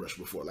a toothbrush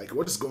before. Like,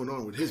 what is going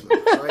on with his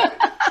mouth, right?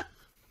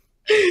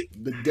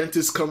 The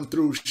dentist come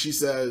through. She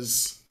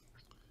says,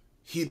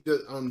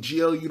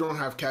 Gio, you don't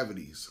have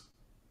cavities.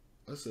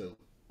 I said,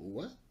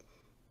 what?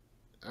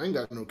 I ain't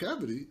got no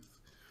cavities.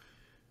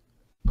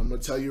 I'm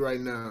gonna tell you right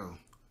now,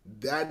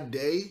 that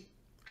day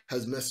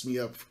has messed me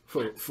up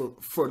for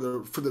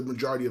the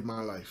majority of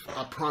my life.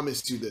 I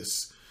promise you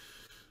this.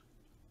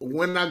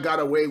 When I got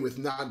away with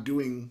not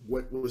doing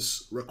what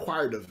was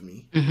required of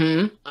me,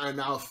 I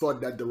now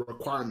thought that the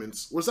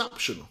requirements was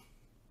optional.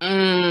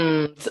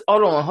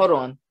 Hold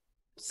on.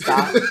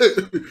 Stop.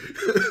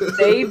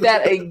 Say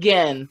that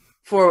again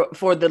for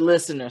the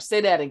listener.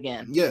 Say that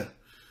again. Yeah.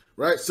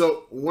 Right.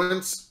 So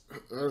once,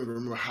 I don't even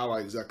remember how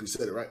I exactly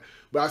said it, right?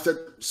 But I said,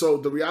 so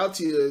the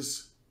reality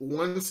is,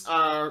 once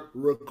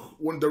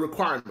when the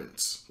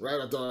requirements,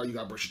 right? I thought you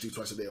got to brush your teeth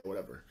twice a day or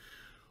whatever.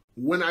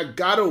 When I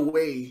got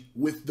away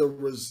with the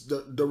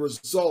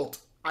result,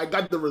 I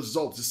got the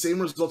results, the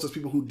same results as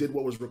people who did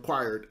what was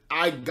required.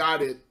 I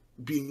got it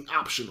being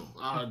optional.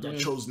 I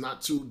chose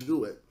not to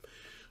do it.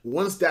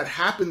 Once that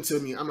happened to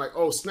me, I'm like,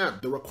 oh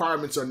snap, the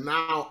requirements are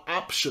now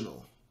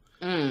optional.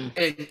 And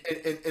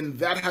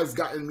that has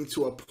gotten me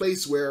to a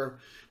place where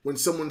when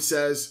someone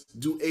says,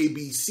 do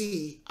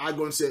ABC, I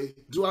go and say,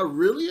 do I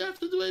really have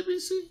to do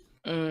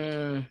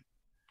ABC?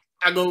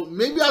 I go,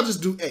 maybe I'll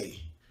just do A.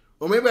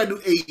 Or maybe I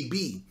do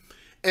AB.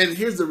 And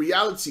here's the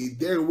reality.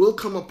 There will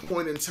come a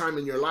point in time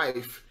in your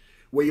life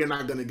where you're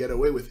not going to get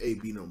away with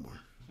AB no more.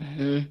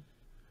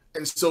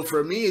 And so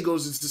for me,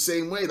 it's the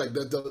same way. Like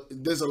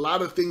there's a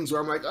lot of things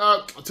where I'm like,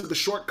 I took a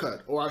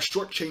shortcut, or I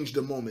shortchanged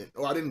the moment,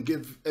 or I didn't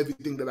give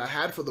everything that I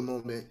had for the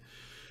moment.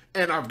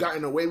 and I've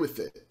gotten away with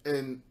it.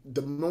 And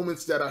the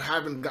moments that I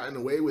haven't gotten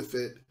away with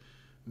it,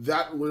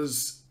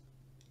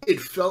 it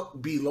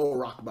felt below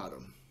rock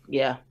bottom.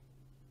 Yeah.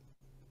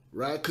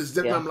 Right? Because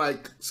then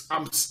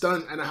I'm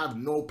stunned and I have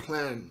no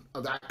plan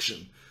of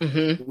action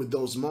with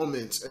those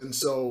moments. And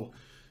so,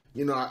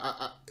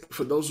 I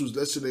for those who's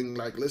listening,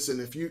 like, listen,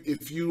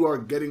 if you are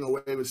getting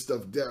away with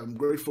stuff, I'm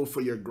grateful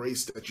for your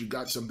grace that you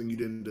got something you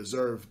didn't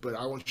deserve. But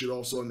I want you to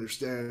also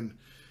understand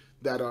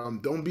that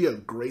don't be a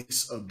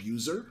grace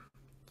abuser.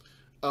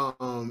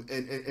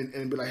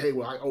 And be like, hey,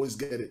 well, I always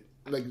get it.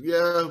 Like,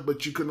 yeah,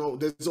 but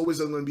there's always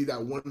going to be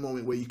that one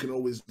moment where you can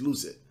always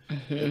lose it.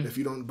 And if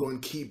you don't go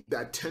and keep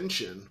that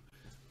tension,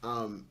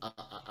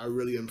 I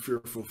really am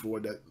fearful for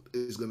what that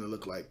is going to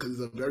look like, because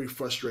it's a very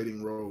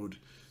frustrating road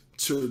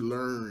to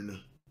learn,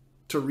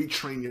 to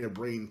retrain your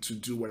brain to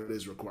do what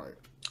is required.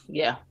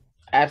 Yeah,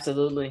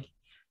 absolutely.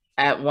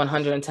 At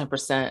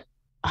 110%.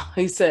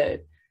 He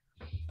said,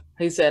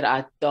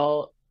 I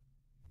thought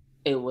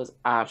it was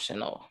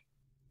optional.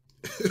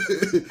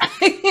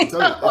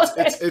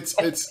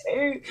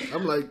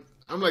 I'm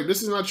like,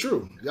 this is not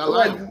true. Y'all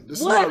lying.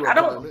 This is not a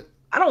requirement.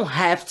 I don't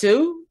have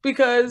to,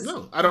 because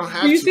no, I don't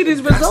have to. You see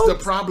these results? That's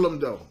the problem,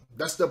 though.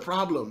 That's the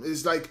problem.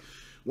 It's like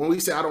when we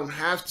say I don't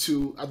have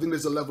to, I think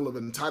there's a level of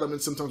entitlement.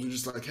 Sometimes we're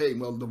just like, hey,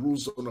 well, the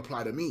rules don't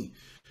apply to me.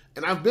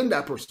 And I've been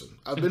that person.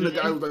 I've been the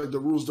guy who's like, the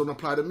rules don't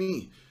apply to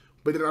me.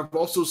 But then I've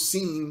also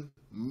seen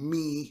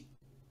me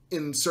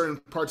in certain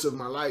parts of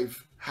my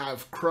life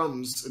have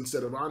crumbs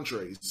instead of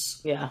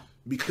entrees. Yeah.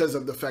 Because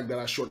of the fact that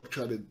I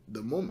shortcutted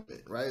the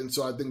moment, right? And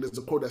so I think there's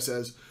a quote that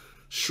says,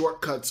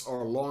 shortcuts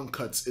are long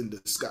cuts in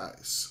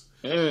disguise.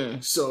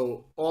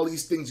 So all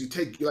these things you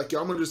take, you're like, yo,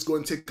 I'm going to just go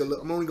and take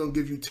I'm only going to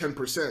give you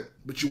 10%,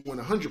 but you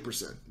want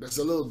 100%. That's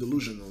a little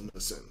delusional in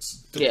a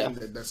sense to think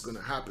that that's going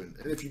to happen.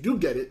 And if you do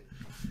get it,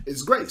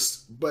 it's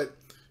grace, but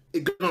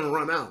it's going to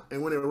run out.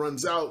 And when it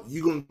runs out,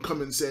 you're going to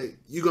come and say,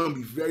 you're going to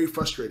be very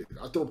frustrated.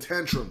 I throw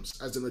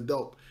tantrums as an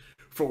adult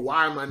for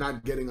why am I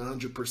not getting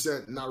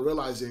 100%, not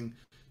realizing,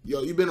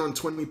 yo, you've been on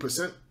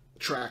 20%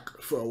 track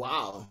for a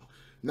while.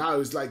 Now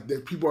it's like the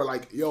people are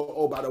like, yo,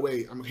 oh, by the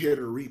way, I'm here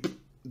to reap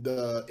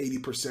the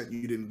 80%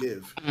 you didn't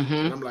give.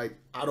 And I'm like,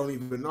 I don't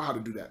even know how to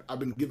do that. I've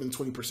been given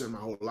 20% my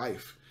whole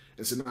life.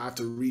 And so now I have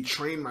to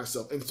retrain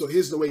myself. And so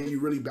here's the way you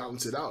really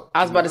balance it out.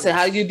 I was about to say,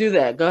 how do you do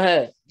that? Go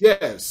ahead.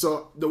 Yeah.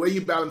 So the way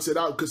you balance it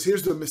out, because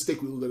here's the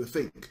mistake we literally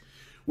think.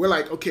 We're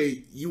like,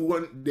 okay, they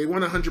want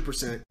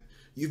 100%.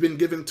 You've been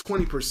given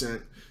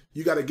 20%.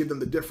 You got to give them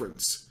the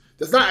difference.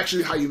 That's not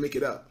actually how you make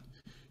it up.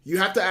 You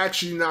have to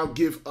actually now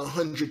give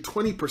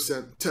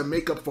 120% to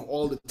make up for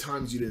all the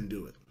times you didn't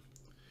do it.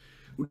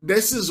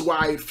 This is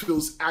why it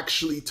feels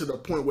actually to the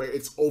point where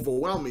it's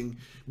overwhelming,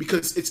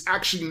 because it's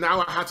actually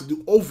now I have to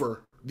do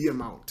over the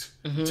amount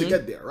to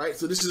get there, right?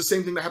 So this is the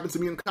same thing that happened to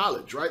me in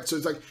college, right? So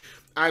it's like,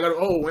 I got,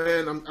 oh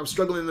man, I'm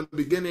struggling in the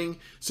beginning,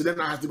 so then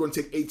I have to go and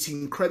take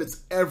 18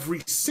 credits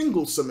every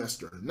single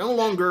semester. No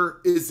longer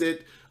is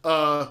it,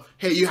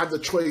 hey, you have the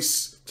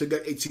choice to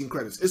get 18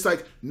 credits. It's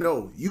like,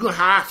 no, you're going to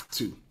have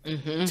to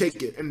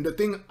take it. And the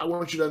thing I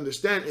want you to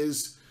understand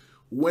is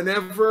when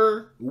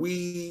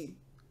the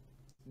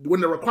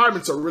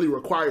requirements are really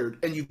required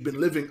and you've been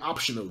living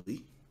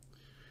optionally,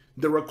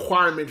 the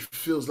requirement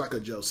feels like a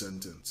jail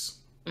sentence.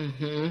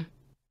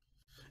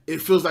 It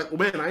feels like, oh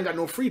man, I ain't got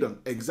no freedom.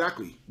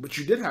 Exactly. But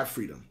you did have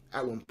freedom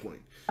at one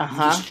point. You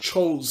just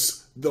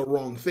chose the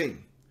wrong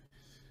thing.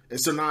 And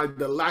so now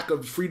the lack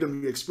of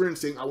freedom you're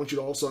experiencing, I want you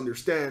to also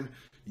understand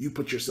you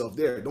put yourself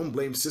there. Don't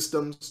blame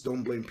systems.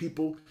 Don't blame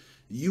people.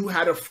 You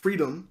had a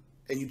freedom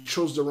and you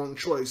chose the wrong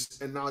choice.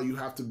 And now you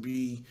have to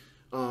you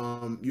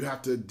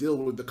have to deal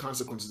with the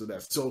consequences of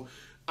that. So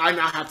I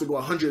now have to go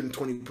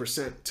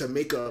 120% to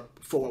make up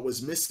for what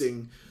was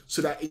missing,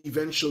 so that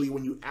eventually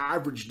when you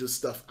average this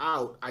stuff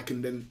out, I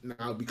can then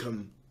now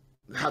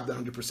have the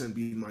 100%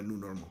 be my new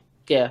normal.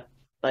 Yeah.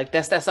 Like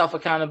that's that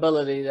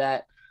self-accountability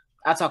that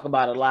I talk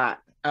about a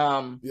lot.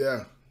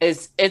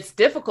 It's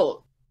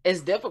difficult.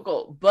 It's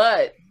difficult,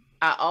 but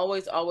I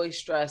always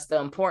stress the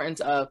importance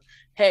of,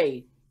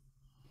 hey,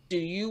 do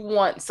you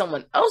want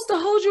someone else to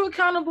hold you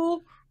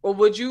accountable, or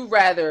would you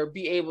rather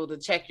be able to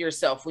check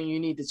yourself when you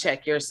need to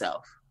check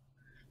yourself?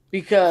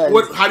 Because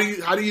how do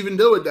you even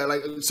deal with that?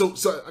 Like, so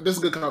that's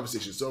a good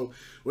conversation. So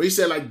when you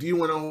say like, do you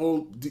want to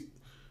hold?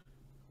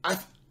 I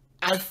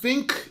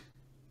think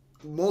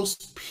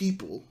most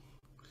people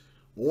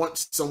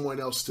want someone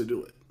else to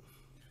do it.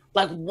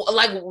 Like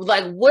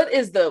what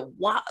is the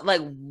why?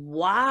 Like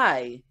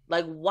why?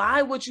 Like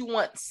why would you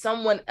want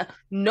someone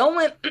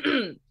knowing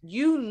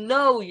you're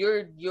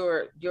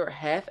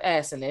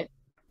half-assing it,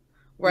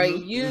 right?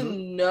 You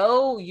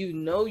know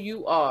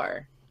you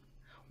are.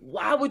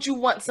 Why would you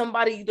want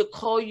somebody to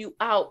call you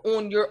out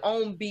on your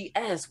own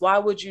BS? Why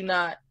would you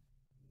not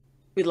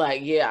be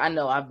like, yeah, I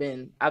know I've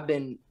been I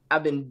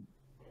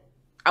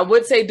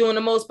would say doing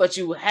the most, but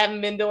you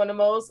haven't been doing the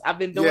most. I've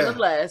been doing the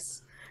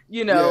less,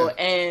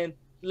 and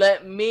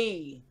let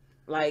me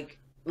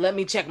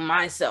check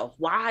myself.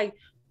 Why?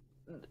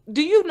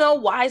 Do you know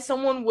why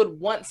someone would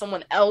want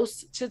someone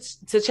else to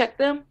check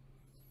them?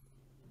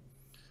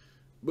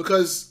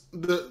 Because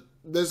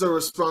there's a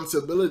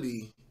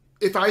responsibility.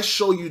 If I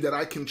show you that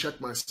I can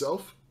check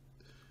myself,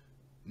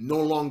 no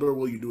longer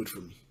will you do it for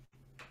me.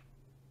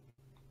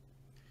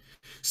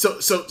 So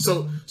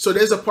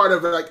there's a part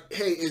of it like,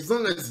 hey, as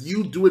long as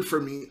you do it for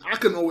me, I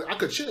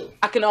could chill.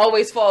 I can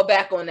always fall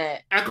back on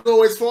that. I could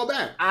always fall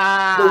back.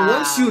 But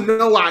once you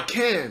know I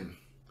can,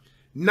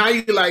 now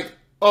you're like,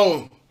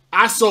 oh,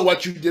 I saw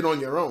what you did on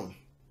your own.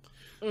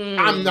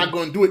 I'm not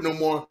going to do it no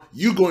more.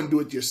 You go and do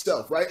it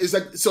yourself, right? It's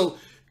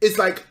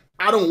like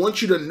I don't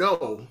want you to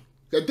know.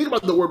 Like, think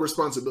about the word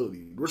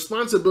responsibility.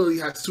 Responsibility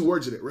has two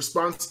words in it: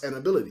 response and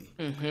ability.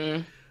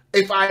 Mm-hmm.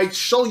 If I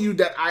show you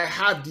that I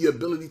have the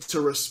ability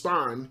to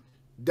respond,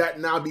 that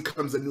now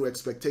becomes a new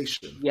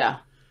expectation. Yeah.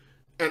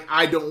 And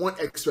I don't want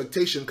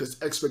expectation because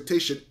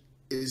expectation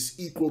is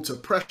equal to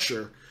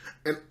pressure,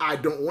 and I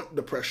don't want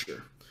the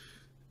pressure,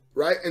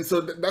 right? And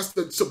so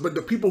but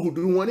the people who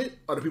do want it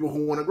are the people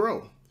who want to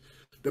grow.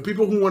 The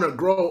people who want to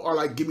grow are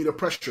like, give me the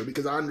pressure,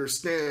 because I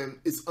understand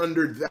it's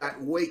under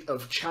that weight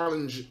of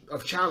challenge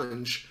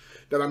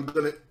that I'm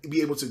going to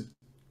be able to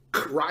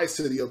rise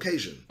to the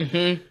occasion.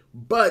 Mm-hmm.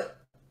 But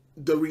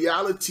the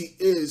reality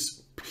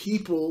is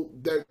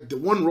that the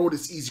one road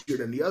is easier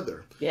than the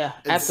other. Yeah,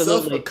 and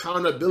absolutely.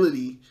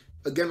 Self-accountability,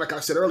 again, like I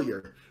said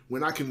earlier,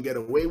 when I can get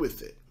away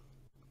with it.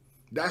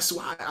 That's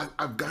why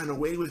I've gotten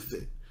away with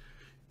it.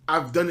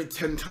 I've done it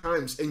 10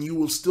 times, and you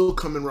will still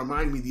come and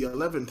remind me the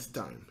 11th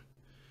time.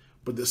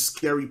 But the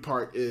scary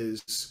part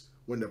is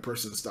when the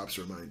person stops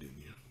reminding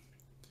you.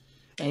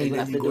 And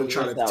then you go and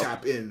try to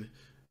tap in,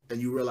 and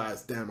you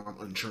realize, damn,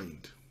 I'm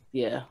untrained.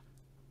 Yeah.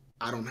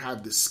 I don't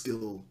have this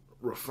skill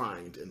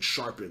refined and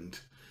sharpened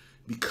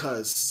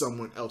because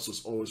someone else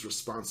was always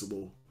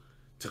responsible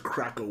to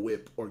crack a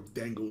whip or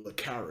dangle a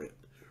carrot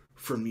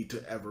for me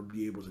to ever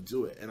be able to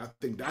do it. And I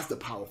think that's the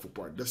powerful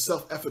part, the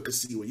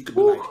self-efficacy, where you can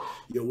be like,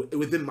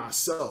 within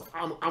myself,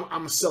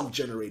 I'm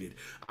self-generated.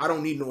 I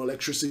don't need no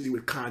electricity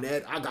with Con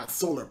Ed. I got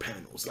solar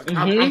panels. Like,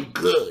 I'm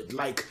good.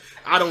 Like,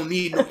 I don't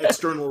need no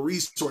external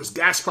resource.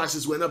 Gas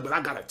prices went up, but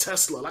I got a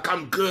Tesla. Like,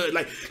 I'm good.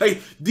 Like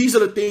these are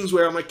the things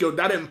where I'm like,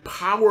 that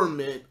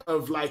empowerment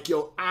of like,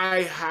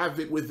 I have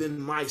it within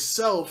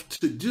myself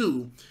to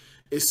do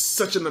is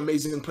such an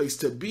amazing place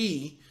to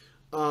be.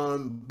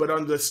 But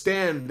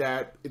understand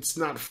that it's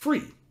not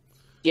free.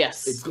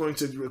 Yes, it's going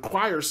to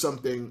require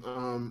something,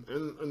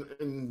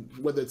 and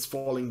whether it's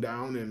falling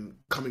down and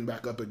coming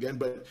back up again.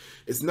 But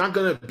it's not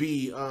going to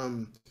be.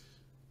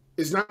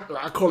 It's not.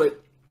 I call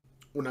it,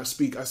 when I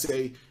speak, I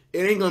say it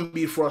ain't going to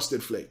be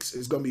frosted flakes.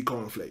 It's going to be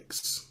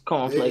cornflakes.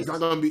 Cornflakes. It's not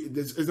going to be.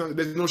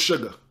 There's no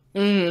sugar.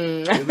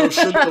 There's no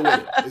sugar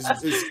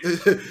with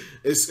it.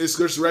 It's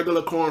just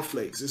regular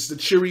cornflakes. It's the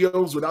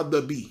Cheerios without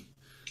the B.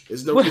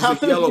 It's the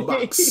yellow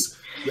box.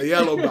 The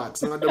yellow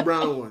box, not the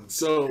brown one.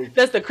 So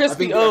that's the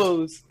crispy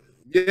O's.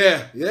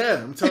 Yeah,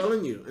 I'm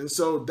telling you. And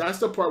so that's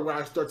the part where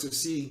I start to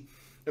see,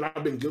 and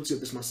I've been guilty of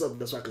this myself,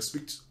 that's why I can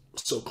speak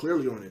so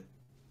clearly on it.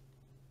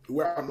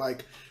 Where I'm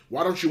like,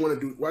 why don't you want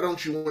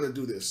to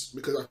do this?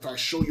 Because if I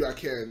show you I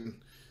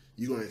can,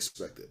 you're gonna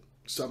expect it.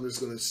 So I'm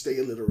just gonna stay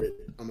illiterate.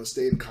 I'm gonna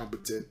stay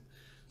incompetent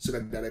so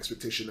that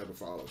expectation never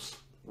follows.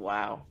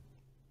 Wow.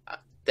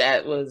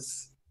 That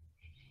was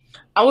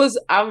I've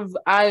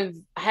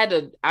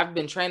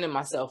been training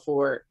myself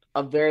for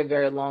a very,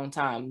 very long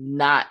time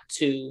not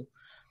to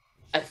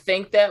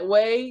think that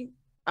way.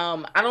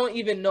 I don't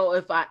even know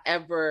if I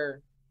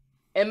ever,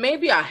 and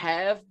maybe I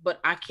have,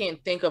 but I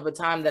can't think of a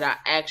time that I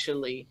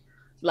actually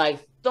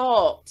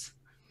thought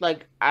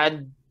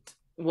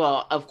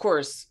well, of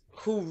course,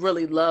 who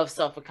really loves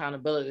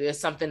self-accountability? It's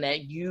something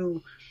that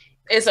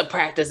it's a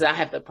practice that I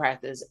have to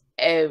practice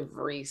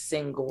every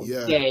single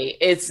day.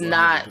 It's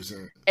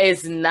 100%.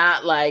 It's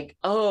not like,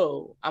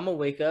 oh, I'm gonna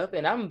wake up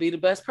and I'm gonna be the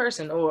best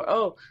person,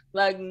 or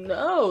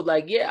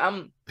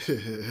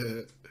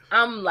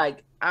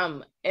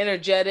I'm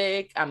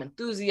energetic, I'm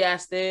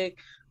enthusiastic.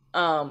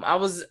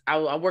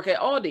 I work at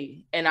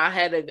Aldi, and I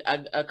had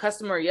a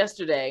customer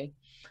yesterday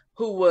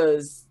who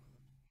was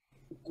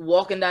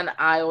walking down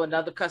the aisle,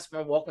 another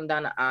customer walking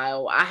down the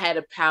aisle. I had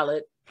a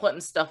pallet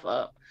putting stuff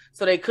up,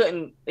 so they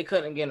couldn't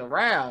get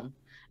around.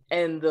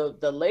 And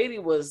the lady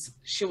was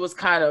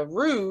kind of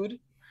rude,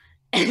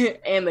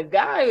 and the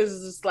guy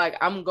was just like,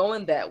 I'm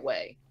going that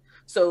way.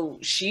 So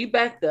she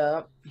backed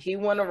up, he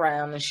went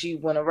around, and she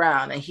went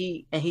around, and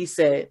he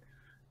said,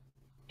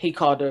 he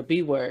called her a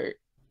B word.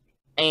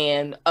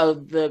 And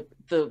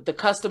the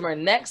customer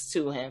next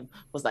to him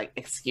was like,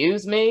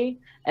 excuse me?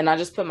 And I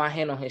just put my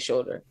hand on his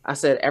shoulder. I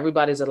said,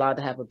 everybody's allowed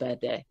to have a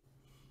bad day.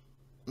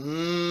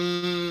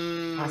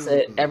 I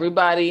said,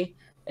 everybody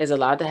is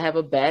allowed to have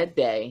a bad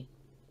day.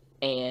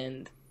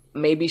 And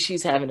maybe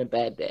she's having a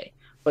bad day,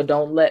 but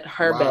don't let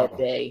her bad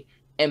day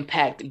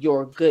impact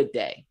your good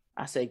day.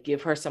 I said,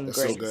 give her some grace.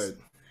 So good.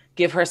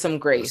 Give her some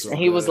grace. And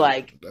he was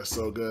like, that's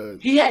so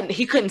good.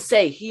 He couldn't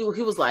say. He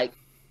was like,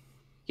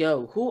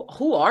 yo,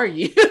 who are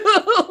you?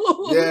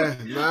 Yeah,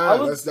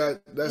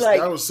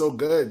 that was so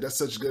good. That's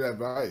such good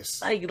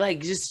advice.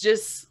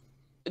 Just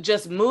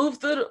just move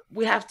through.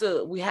 We have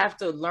to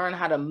learn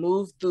how to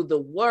move through the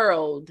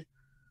world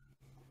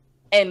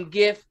and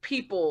give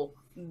people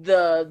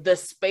the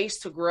space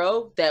to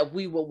grow that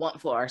we will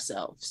want for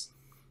ourselves.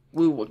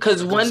 We will,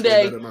 because one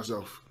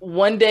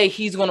day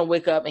he's going to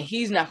wake up and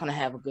he's not going to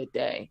have a good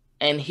day,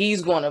 and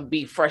he's going to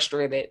be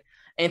frustrated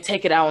and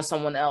take it out on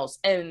someone else,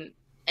 and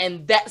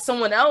that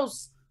someone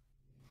else,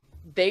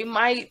 they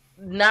might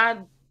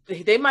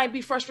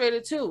be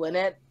frustrated too,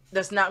 and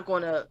it's not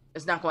going to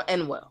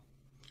end well,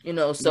 you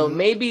know. So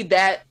maybe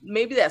that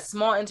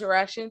small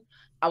interaction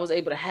I was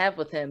able to have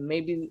with him,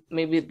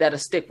 maybe that'll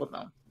stick with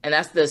him. And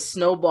that's the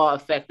snowball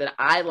effect that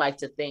I like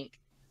to think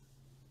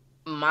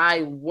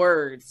my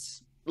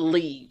words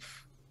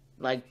leave.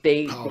 Like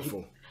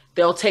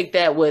they'll take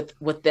that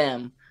with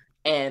them,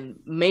 and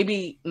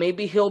maybe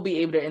he'll be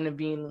able to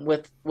intervene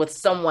with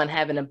someone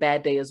having a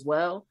bad day as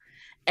well,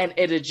 and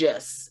it'll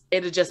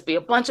just be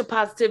a bunch of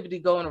positivity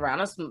going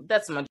around.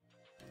 That's my.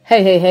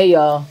 Hey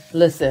y'all,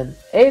 listen,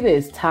 it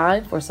is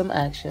time for some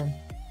action.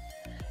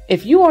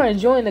 If you are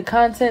enjoying the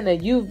content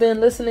that you've been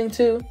listening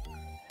to,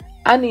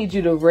 I need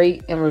you to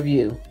rate and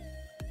review.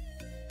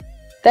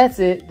 That's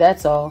it.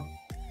 That's all.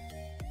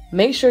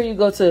 Make sure you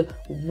go to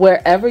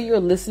wherever you're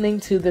listening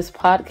to this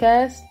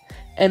podcast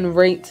and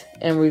rate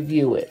and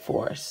review it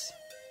for us.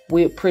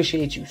 We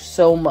appreciate you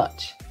so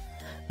much.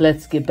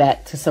 Let's get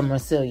back to some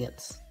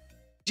resilience.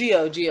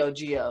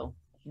 Gio.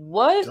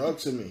 What? Talk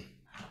to me.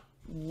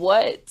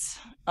 What?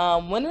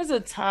 When is a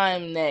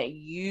time that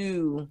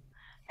you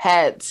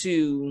had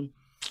to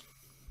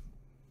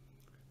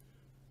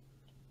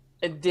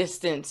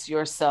distance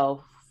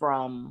yourself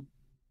from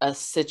a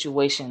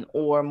situation,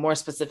 or more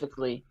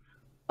specifically,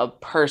 a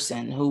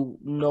person who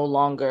no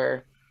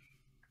longer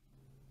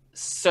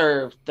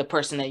served the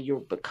person that you're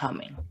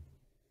becoming?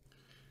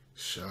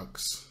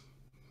 Shucks.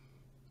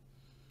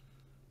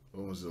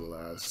 When was the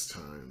last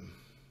time?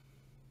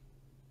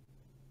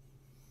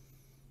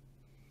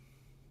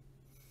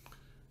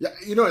 Yeah,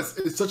 you know,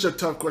 it's such a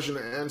tough question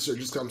to answer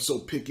just because I'm so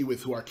picky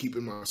with who I keep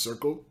in my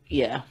circle.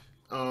 Yeah.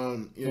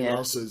 You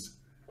know, so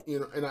you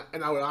know,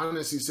 and I would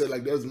honestly say,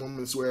 like, there's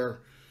moments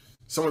where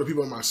some of the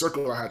people in my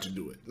circle, I had to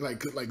do it.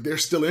 Like they're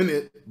still in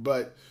it,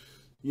 but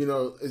you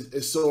know,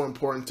 it's so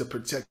important to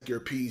protect your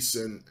peace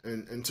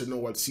and to know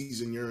what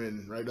season you're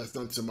in, right? That's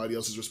not somebody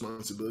else's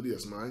responsibility,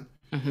 that's mine.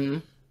 Mm-hmm.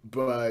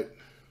 But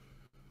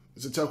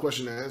it's a tough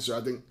question to answer.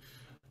 I think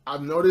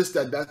I've noticed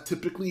that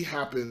typically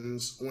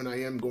happens when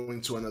I am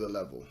going to another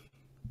level.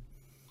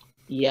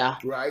 Yeah.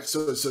 Right.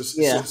 So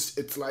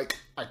it's like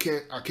I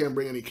can't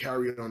bring any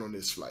carry-on on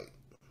this flight.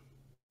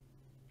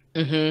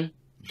 Mm-hmm.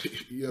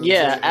 You know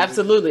yeah,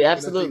 absolutely.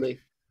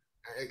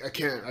 I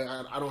can't.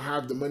 I don't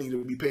have the money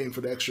to be paying for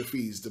the extra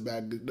fees,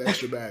 the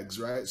extra bags,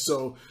 right?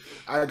 So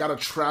I gotta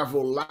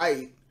travel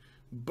light,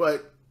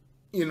 but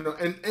you know,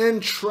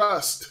 and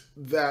trust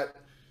that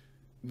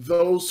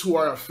those who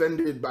are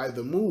offended by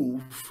the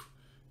move,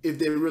 if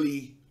they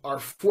really are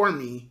for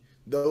me,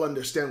 they'll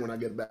understand when I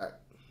get back.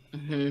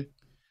 Mm-hmm.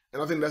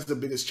 And I think that's the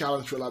biggest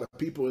challenge for a lot of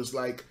people, is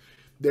like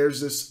there's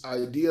this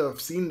idea,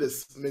 I've seen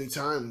this many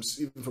times,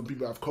 even from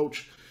people I've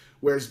coached,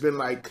 where it's been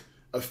like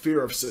a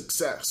fear of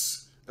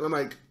success. And I'm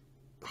like,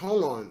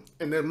 hold on.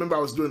 And then remember I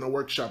was doing a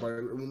workshop. I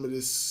remember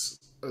this,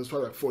 it was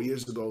probably like 4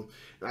 years ago.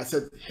 And I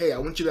said, hey, I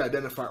want you to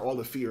identify all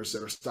the fears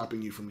that are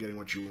stopping you from getting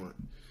what you want.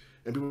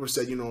 And people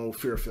said, you know,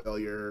 fear of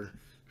failure,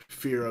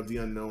 fear of the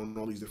unknown,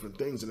 all these different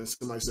things. And then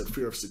somebody said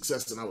fear of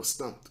success, and I was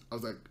stumped. I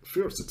was like,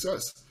 fear of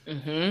success?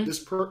 Mm-hmm.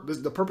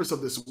 The purpose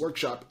of this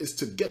workshop is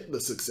to get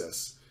the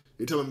success.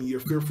 You're telling me you're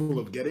fearful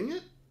of getting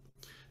it?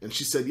 And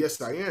she said,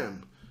 yes, I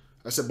am.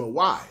 I said, but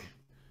why?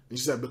 And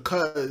she said,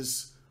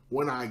 because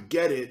when I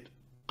get it,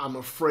 I'm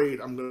afraid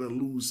I'm going to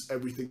lose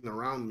everything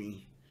around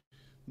me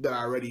that I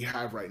already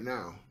have right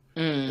now.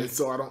 And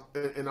so I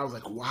was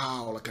like,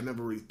 wow, like I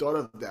never really thought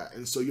of that.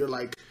 And so you're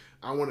like,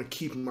 I want to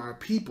keep my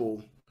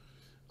people,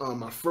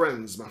 my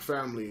friends, my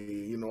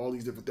family, you know, all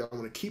these different things. I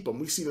want to keep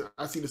them.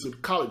 I see this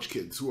with college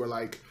kids who are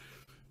like,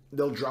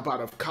 they'll drop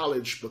out of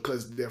college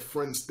because their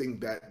friends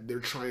think that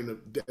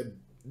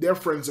their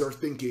friends are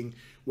thinking,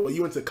 well,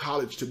 you went to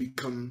college to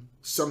become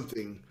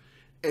something.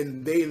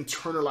 And they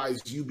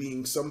internalize you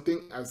being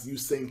something as you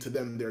saying to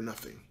them they're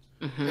nothing.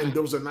 Mm-hmm. And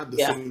those are not the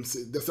same.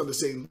 That's not the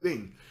same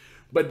thing.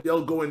 But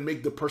they'll go and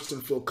make the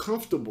person feel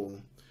comfortable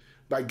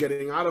by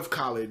getting out of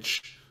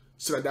college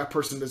so that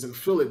person doesn't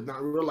feel it,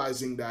 not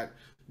realizing that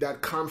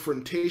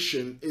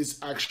confrontation is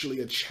actually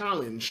a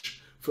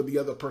challenge for the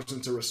other person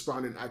to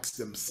respond and ask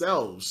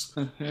themselves,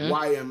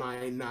 why am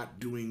I not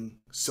doing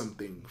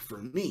something for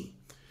me?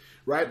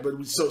 Right?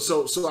 But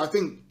so I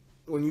think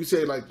when you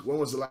say like, when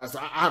was the last,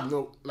 I have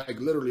no, like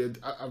literally,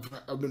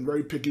 I've been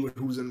very picky with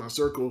who's in my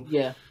circle.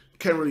 Yeah.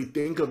 Can't really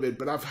think of it,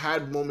 but I've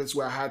had moments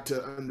where I had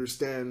to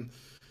understand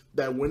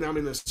that when I'm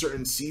in a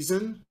certain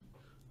season,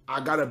 I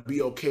gotta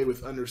be okay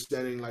with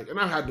understanding, like, and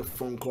I've had the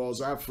phone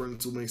calls. I have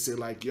friends who may say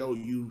like, yo,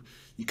 you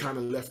kind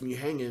of left me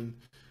hanging,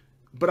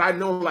 but I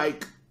know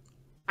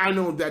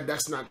that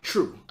that's not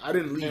true. I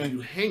didn't leave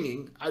you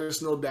hanging. I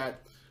just know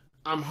that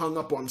I'm hung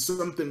up on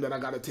something that I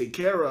got to take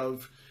care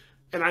of,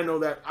 and I know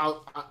that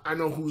I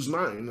know who's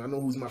mine. I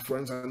know who's my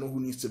friends. I know who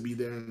needs to be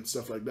there and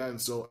stuff like that.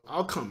 And so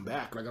I'll come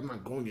back. Like, I'm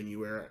not going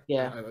anywhere.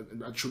 Yeah.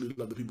 I truly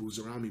love the people who's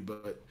around me,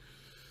 but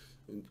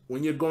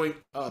when you're going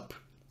up,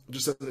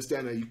 just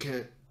understand that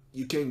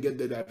you can't get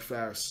there that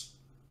fast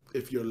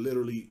if you're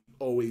literally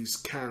always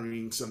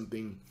carrying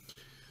something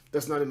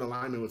that's not in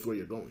alignment with where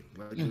you're going.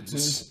 Like, mm-hmm. It's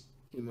just,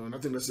 and I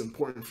think that's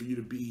important for you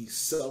to be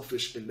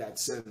selfish in that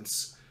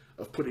sense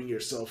of putting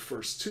yourself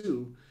first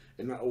too,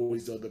 and not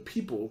always the other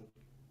people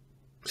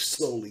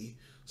slowly,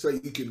 so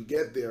that you can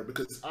get there.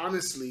 Because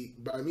honestly,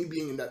 by me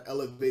being in that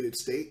elevated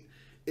state,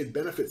 it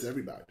benefits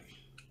everybody.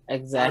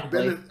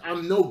 Exactly.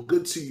 I'm no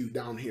good to you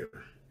down here.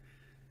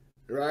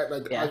 Right?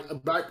 Like, yeah.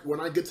 Back when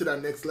I get to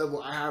that next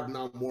level, I have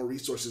now more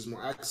resources,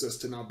 more access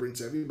to now bring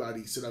to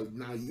everybody, so that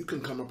now you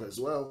can come up as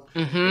well.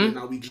 Mm-hmm. And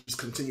now we just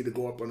continue to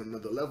go up on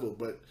another level.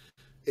 But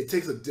it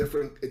takes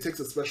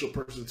a special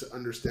person to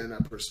understand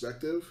that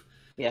perspective.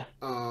 Yeah.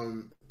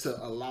 To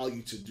allow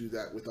you to do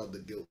that without the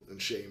guilt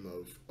and shame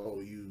of, oh,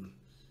 you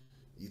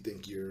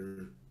think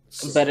you're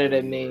better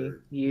than me.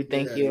 You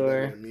think you're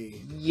better than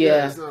me.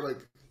 Yeah. It's not like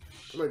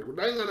that ain't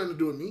got nothing to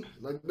do with me.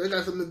 Like, that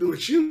got something to do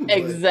with you.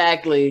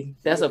 Exactly.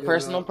 That's a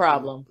personal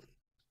problem.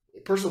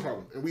 Personal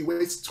problem. And we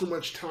waste too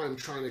much time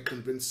trying to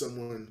convince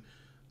someone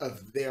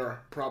of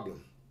their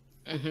problem.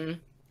 Mm-hmm.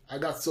 I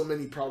got so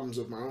many problems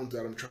of my own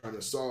that I'm trying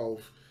to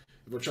solve.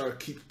 If I try to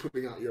keep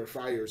putting out your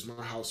fires,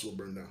 my house will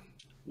burn down.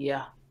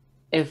 Yeah.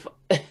 If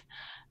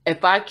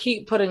I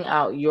keep putting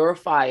out your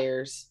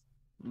fires,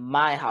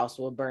 my house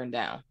will burn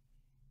down.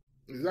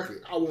 Exactly.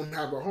 I won't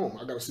have a home.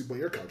 I got to sleep on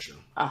your couch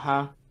now.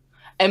 Uh-huh.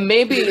 And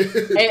maybe,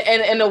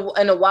 and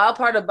the wild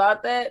part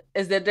about that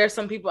is that there's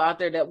some people out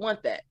there that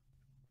want that.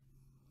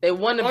 They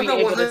want to be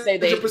able to say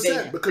they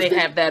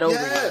have that over.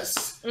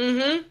 Yes.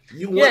 Mm-hmm.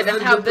 You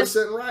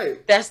 100%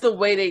 right. That's the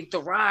way they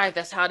thrive.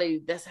 Those are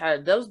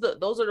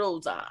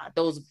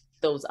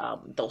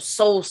those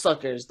soul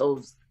suckers,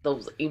 those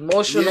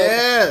emotional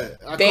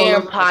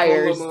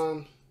vampires.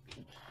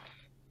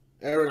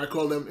 Aaron, I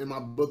call them in my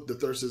book, The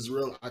Thirst is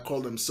Real. I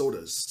call them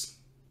sodas.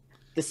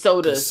 The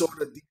sodas.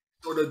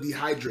 Soda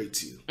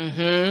dehydrates you.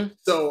 Mm-hmm.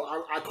 So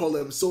I call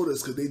them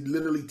sodas because they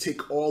literally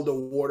take all the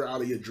water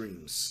out of your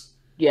dreams.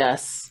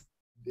 Yes.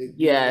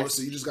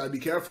 So you just gotta be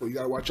careful. You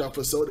gotta watch out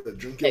for soda.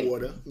 Drink your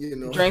water.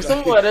 Drink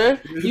some water.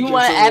 You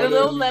want to add a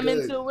little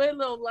lemon to it, a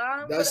little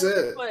lime. That's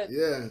it.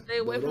 Yeah. Stay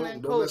away from that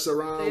Coke. Don't mess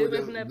around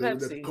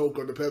with the Coke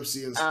or the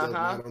Pepsi and stuff.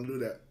 No, don't do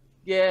that.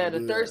 Yeah,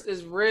 The Thirst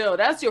is Real.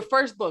 That's your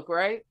first book,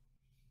 right?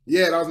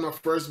 Yeah, that was my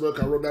first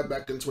book. I wrote that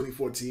back in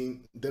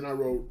 2014. Then I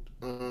wrote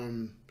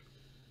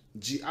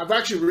I've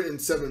actually written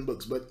 7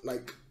 books, but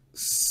like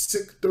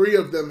 3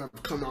 of them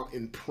have come out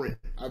in print.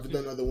 I've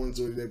done other ones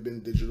where they've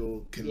been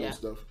digital Kindle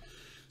stuff.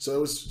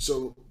 So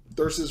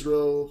Thirst is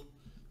Real.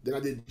 Then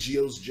I did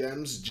Geo's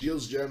Gems.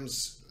 Geo's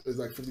Gems is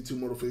like 52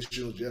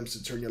 motivational gems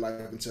to turn your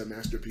life into a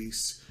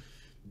masterpiece.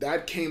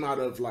 That came out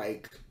of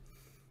like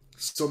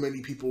so many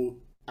people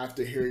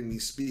after hearing me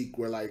speak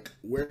were like,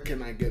 where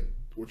can I get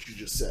what you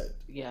just said?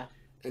 Yeah.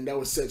 And that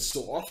was said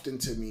so often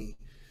to me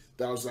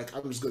that I was like,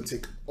 I'm just going to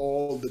take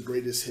all the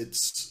greatest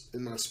hits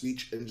in my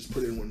speech and just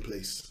put it in one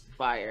place.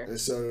 Fire. And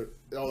so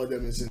all of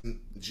them is in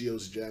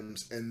Geo's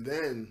Gems. And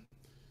then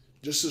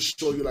just to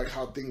show you like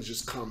how things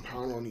just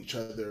compound on each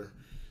other,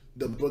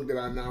 the book that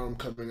I now am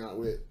coming out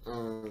with,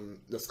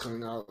 that's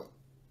coming out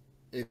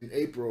in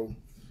April,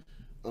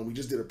 we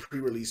just did a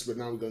pre-release, but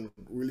now we're going to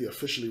really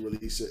officially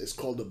release it. It's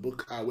called The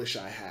Book I Wish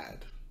I Had.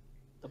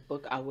 The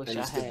Book I Wish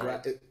I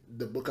Had.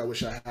 The Book I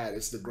Wish I Had.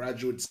 It's the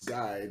graduate's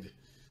guide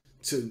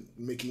to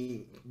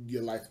making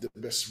your life the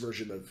best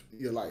version of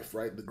your life,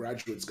 right? The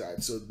graduate's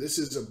guide. So this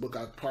is a book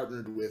I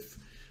partnered with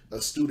a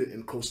student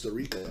in Costa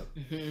Rica,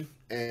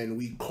 and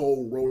we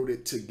co-wrote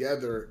it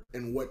together.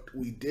 And what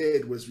we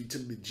did was we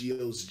took the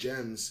Geo's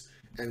Gems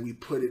and we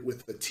put it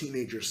with a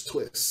teenager's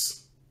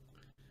twist,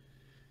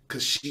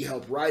 because she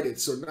helped write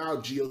it. So now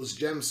Geo's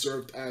Gems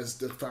served as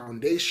the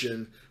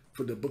foundation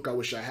for The Book I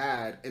Wish I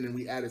Had, and then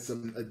we added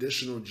some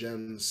additional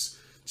gems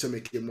to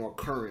make it more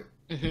current.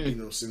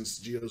 Since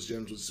Geo's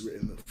Gems was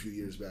written a few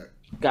years back.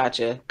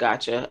 Gotcha.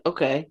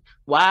 Okay.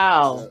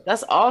 Wow.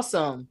 That's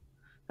awesome.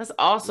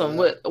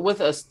 Yeah.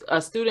 With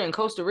a student in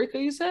Costa Rica,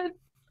 you said?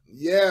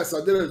 Yes,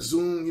 I did a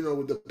Zoom,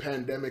 with the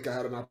pandemic. I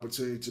had an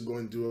opportunity to go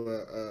and do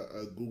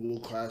a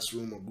Google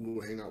Classroom or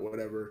Google Hangout,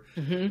 whatever,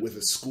 with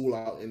a school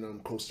out in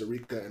Costa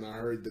Rica. And I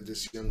heard that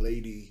this young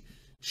lady,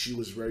 she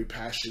was very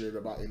passionate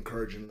about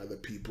encouraging other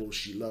people.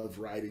 She loved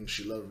writing.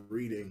 She loved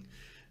reading.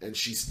 And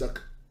she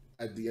stuck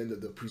at the end of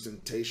the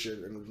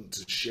presentation and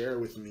to share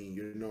with me,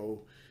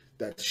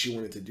 that she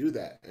wanted to do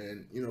that.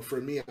 And,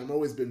 for me, I've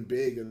always been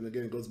big. And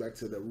again, it goes back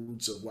to the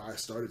roots of why I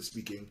started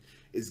speaking,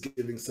 is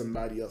giving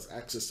somebody else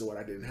access to what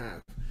I didn't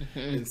have.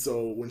 And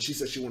so when she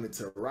said she wanted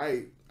to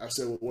write, I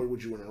said, well, what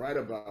would you want to write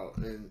about?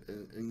 And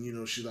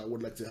she's like, I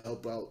would like to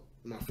help out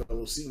my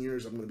fellow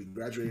seniors. I'm going to be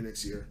graduating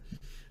next year.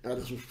 And I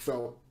just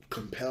felt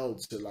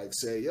compelled to like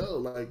say,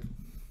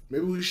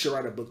 maybe we should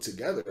write a book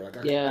together.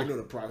 Like, Yeah. I know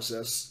the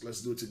process.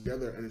 Let's do it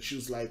together. And she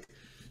was like,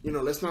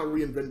 let's not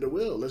reinvent the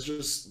wheel. Let's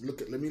just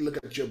let me look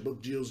at your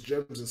book, Geo's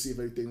Gems, and see if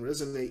anything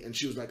resonates. And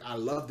she was like, I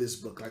love this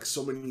book. Like,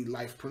 so many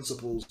life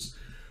principles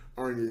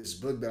are in this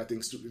book that I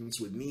think students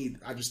would need.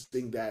 I just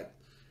think that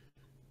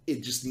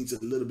it just needs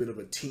a little bit of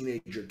a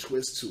teenager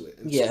twist to it.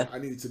 And so I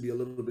needed to be a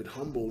little bit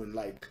humble and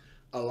like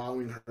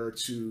allowing her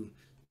to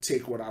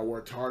take what I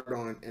worked hard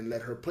on and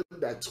let her put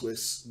that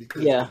twist,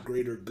 because the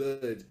greater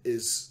good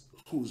is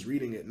who's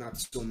reading it, not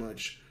so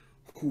much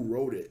who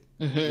wrote it.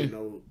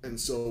 And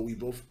so we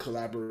both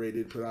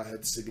collaborated, put our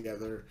heads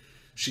together.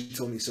 She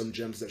told me some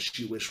gems that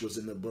she wished was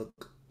in the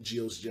book,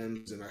 Geo's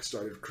Gems, and I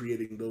started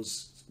creating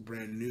those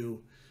brand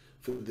new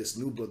for this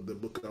new book, the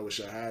book I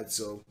wish I had.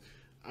 So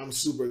I'm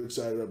super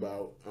excited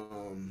about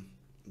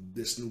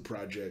this new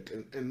project,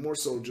 and more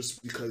so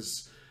just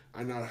because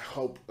I now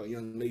help a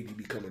young lady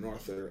become an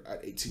author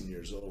at 18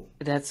 years old.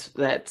 That's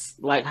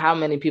like, how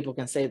many people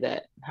can say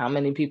that? How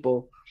many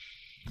people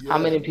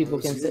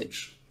can say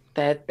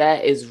that?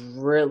 That is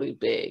really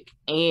big.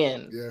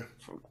 And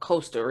from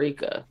Costa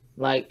Rica,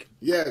 like,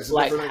 it's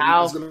like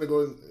how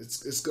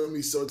it's gonna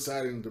be so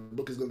exciting. The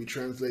book is gonna be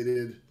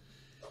translated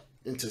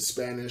into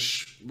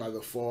Spanish by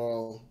the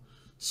fall.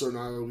 So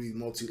now it'll be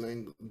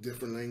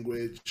different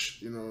language,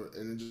 and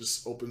it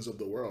just opens up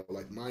the world.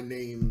 Like, my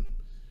name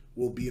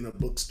will be in a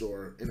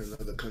bookstore in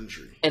another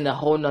country. In a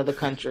whole nother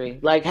country.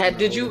 Like,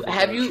 is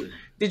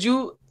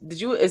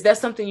that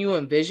something you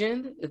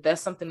envisioned? Is that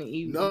something that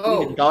you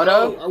thought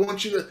of? I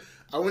want you to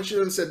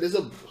understand,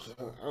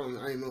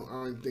 I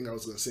don't think I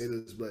was going to say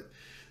this, but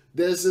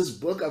there's this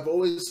book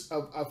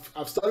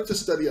I've started to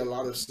study a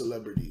lot of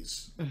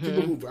celebrities,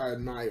 people who I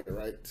admire,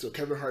 right? So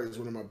Kevin Hart is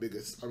one of my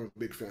biggest, I'm a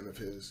big fan of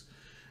his.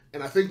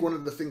 And I think one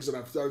of the things that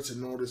I've started to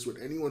notice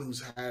with anyone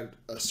who's had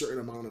a certain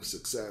amount of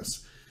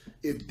success,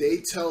 if they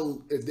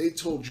told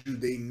you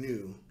they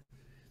knew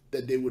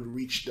that they would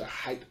reach the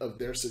height of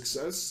their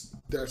success,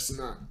 that's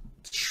not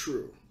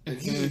true.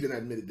 And he even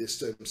admitted this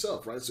to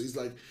himself, right? So he's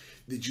like,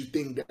 did you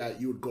think that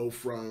you would go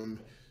from,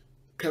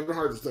 Kevin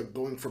Hart is like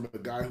going from a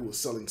guy who was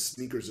selling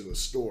sneakers in a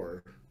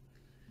store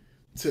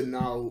to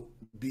now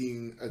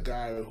being a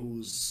guy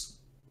who's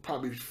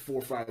probably 4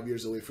 or 5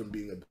 years away from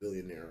being a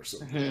billionaire or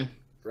something,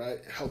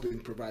 right? Helping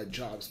provide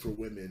jobs for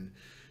women,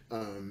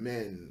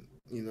 men,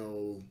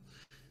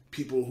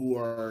 people who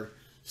are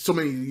so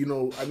many. I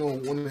know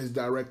one of his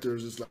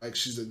directors is like,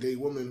 she's a gay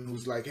woman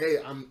who's like, hey,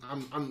 I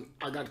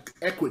got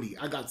equity,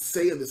 I got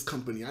say in this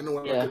company. I know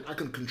I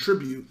can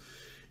contribute,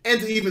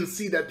 and to even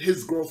see that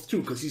his growth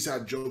too, because he's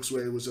had jokes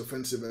where it was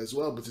offensive as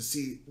well, but to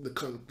see the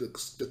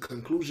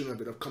conclusion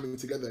of it, of coming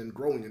together and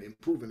growing and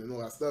improving and all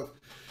that stuff.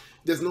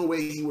 There's no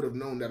way he would have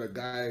known that a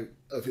guy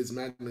of his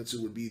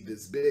magnitude would be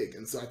this big.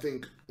 And so I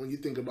think when you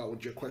think about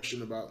what your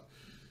question about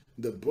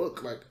the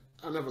book, like,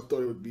 I never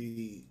thought it would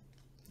be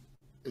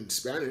in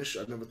Spanish.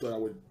 I never thought I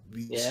would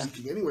be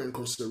speaking anywhere in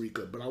Costa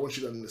Rica. But I want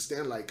you to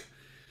understand, like,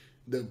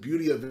 the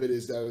beauty of it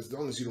is that as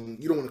long as you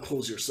don't want to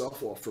close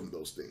yourself off from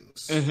those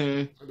things.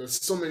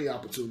 There's so many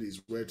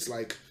opportunities where it's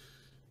like,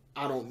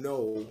 I don't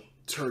know,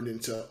 turned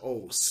into,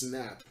 oh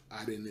snap,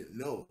 I didn't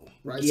know,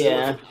 right?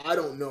 So I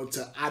don't know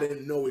I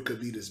didn't know it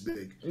could be this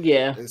big.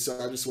 And so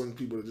I just want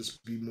people to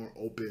just be more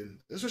open,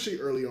 especially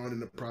early on in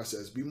the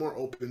process, be more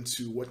open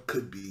to what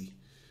could be,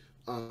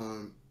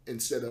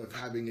 instead of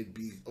having it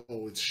be,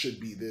 oh, it should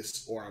be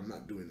this, or I'm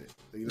not doing it.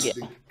 I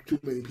think too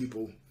many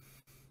people,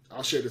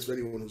 I'll share this for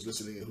anyone who's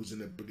listening and who's in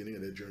the beginning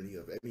of their journey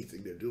of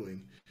anything they're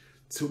doing,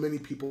 too many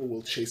people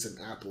will chase an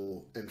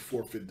apple and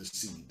forfeit the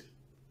seed,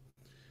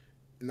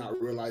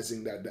 not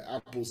realizing that the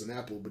apple's an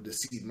apple, but the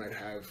seed might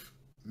have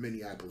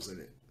many apples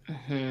in it.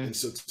 And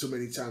so too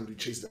many times we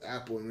chase the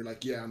apple and we're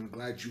like, yeah, I'm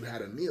glad you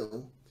had a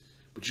meal,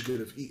 but you could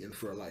have eaten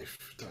for a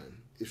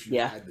lifetime if you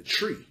had the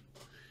tree.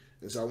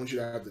 And so I want you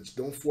to have this,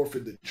 don't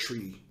forfeit the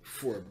tree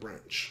for a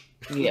branch.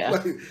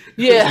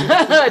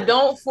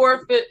 Don't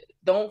forfeit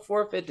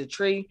the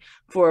tree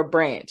for a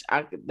branch.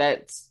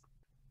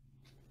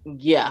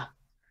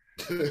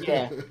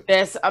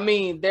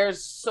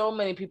 There's so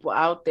many people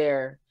out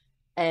there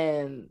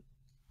and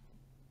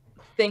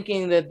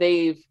thinking that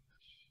they've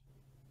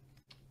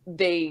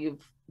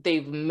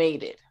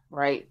made it,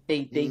 right?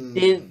 They did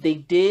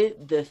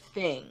the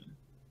thing,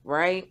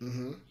 right?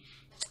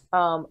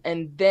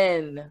 And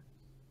then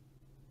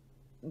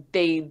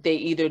they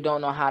either don't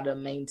know how to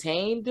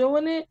maintain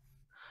doing it,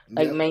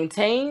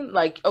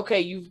 okay,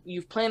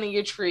 you've planted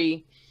your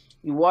tree,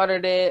 you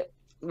watered it,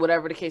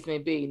 whatever the case may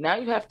be. Now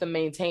you have to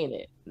maintain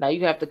it. Now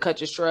you have to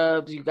cut your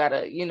shrubs. You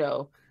gotta,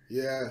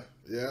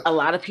 a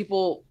lot of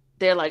people,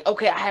 they're like,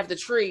 okay, I have the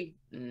tree.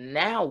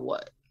 Now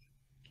what?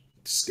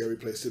 Scary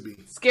place to be.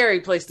 Scary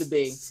place to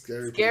be.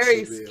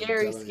 Scary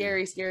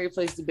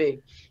place to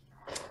be.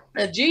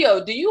 Now,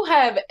 Gio, do you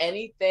have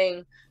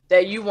anything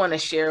that you want to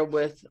share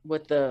with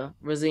the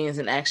Resilience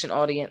in Action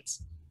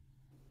audience?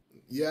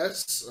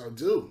 Yes, I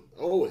do.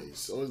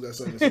 Always got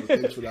something to say.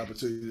 Thanks for the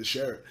opportunity to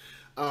share it.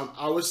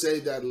 I would say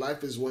that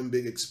life is one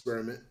big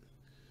experiment.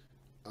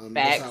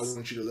 That's how I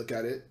want you to look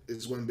at it.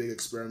 It's one big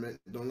experiment.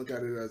 Don't look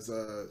at it as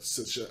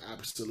such an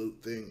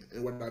absolute thing.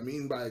 And what I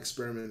mean by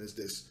experiment is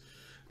this.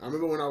 I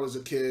remember when I was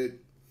a kid,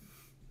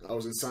 I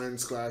was in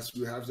science class.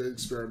 We would have the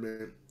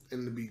experiment.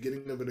 In the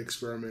beginning of an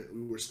experiment,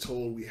 we were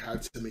told we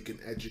had to make an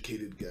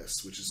educated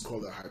guess, which is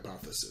called a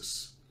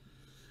hypothesis.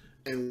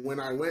 And when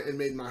I went and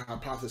made my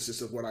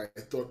hypothesis of what I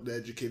thought the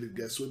educated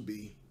guess would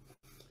be,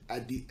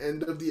 at the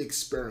end of the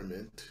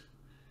experiment,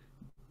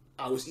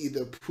 I was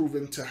either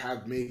proven to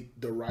have made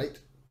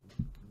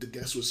the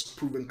guess was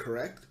proven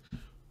correct,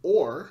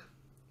 or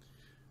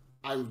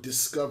I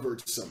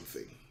discovered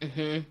something.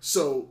 Mm-hmm.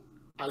 So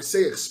I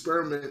say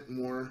experiment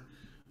more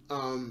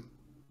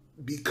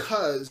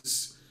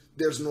because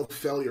there's no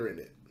failure in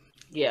it.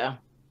 Yeah.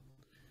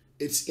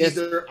 It's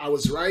either I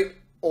was right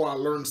or I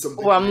learned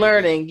something. Or I'm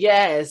learning.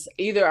 Yes.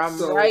 Either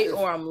I'm right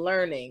or I'm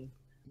learning.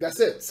 That's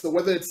it. So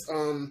whether it's,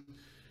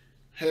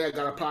 hey, I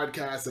got a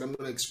podcast and I'm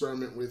going to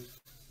experiment with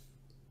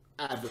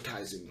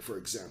advertising, for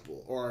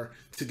example, or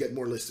to get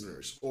more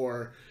listeners,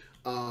 or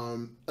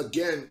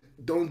again,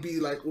 don't be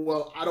like,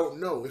 well, I don't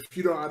know. If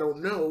you know, I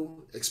don't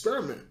know,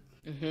 experiment.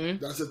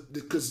 Mm-hmm.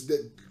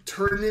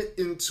 Turn it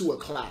into a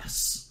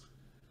class.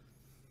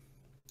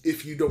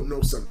 If you don't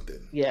know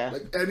something,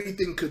 like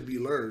anything could be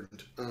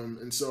learned,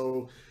 and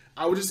so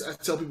I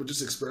tell people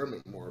just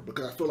experiment more,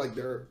 because I feel like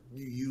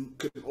you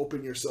could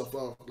open yourself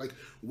up. Like,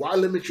 why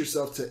limit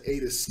yourself to A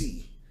to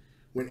C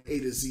when A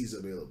to Z is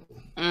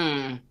available?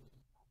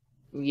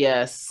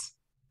 Yes.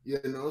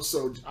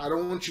 So I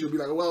don't want you to be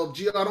like, well,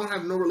 Gio, I don't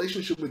have no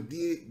relationship with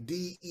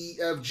D, E,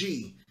 F,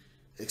 G.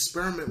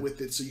 Experiment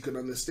with it so you can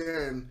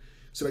understand,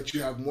 so that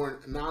you have more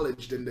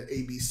knowledge than the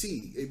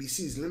ABC. ABC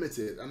is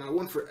limited. And I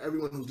want for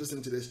everyone who's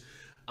listening to this,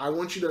 I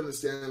want you to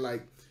understand,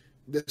 like,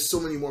 there's so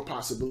many more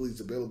possibilities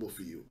available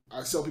for you.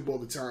 I tell people all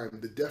the time,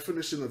 the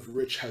definition of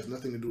rich has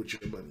nothing to do with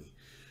your money.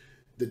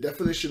 The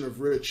definition of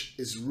rich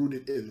is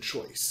rooted in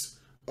choice.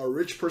 A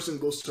rich person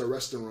goes to a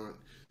restaurant.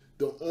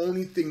 The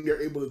only thing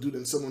they're able to do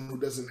than someone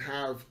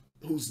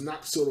who's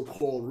not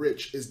so-called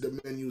rich, is the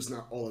menu's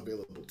not all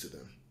available to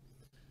them.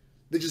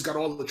 They just got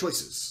all the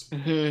choices.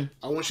 Mm-hmm.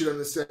 I want you to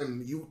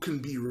understand, you can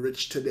be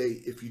rich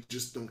today if you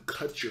just don't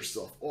cut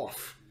yourself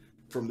off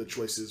from the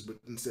choices, but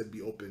instead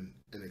be open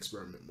and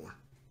experiment more.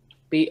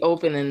 Be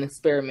open and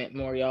experiment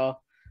more,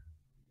 y'all.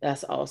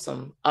 That's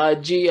awesome.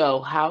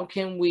 Gio, how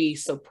can we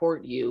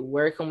support you?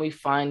 Where can we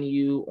find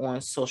you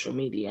on social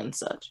media and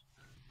such?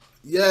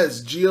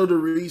 Yes, Gio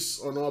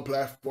Derice on all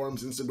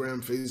platforms: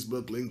 Instagram,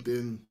 Facebook,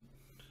 LinkedIn,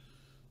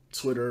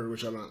 Twitter,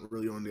 which I'm not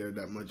really on there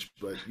that much,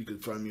 but you can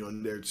find me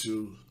on there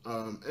too.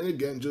 And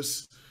again,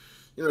 just,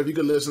 if you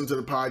could listen to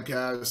the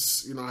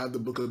podcast, I have the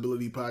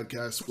Bookability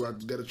podcast, where I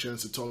get a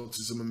chance to talk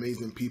to some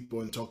amazing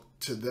people and talk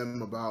to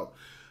them about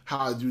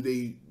how do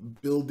they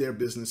build their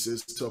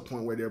businesses to a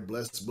point where they're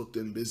blessed, booked,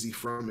 and busy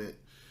from it.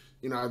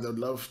 I'd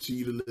love for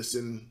you to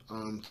listen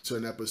to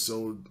an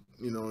episode.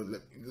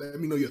 Let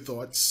me know your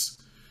thoughts.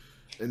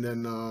 And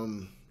then,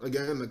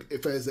 again,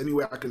 if there's any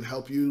way I can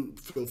help you,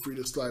 feel free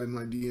to slide in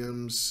my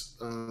DMs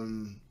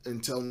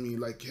and tell me,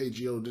 like, hey,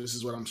 Gio, this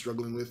is what I'm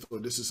struggling with, or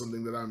this is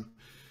something that I'm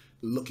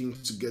looking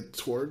to get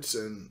towards,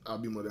 and I'll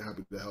be more than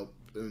happy to help,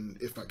 and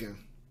if I can.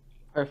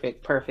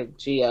 Perfect,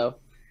 Gio.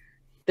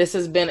 This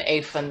has been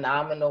a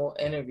phenomenal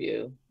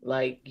interview.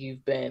 Like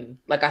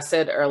I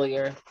said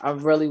earlier, I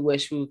really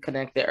wish we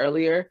connected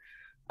earlier,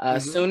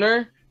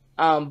 sooner,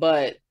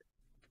 but,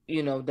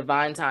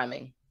 divine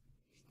timing.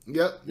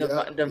 Yep.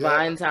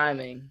 Divine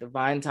timing.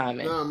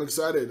 No, I'm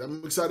excited.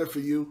 I'm excited for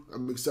you.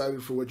 I'm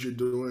excited for what you're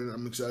doing.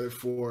 I'm excited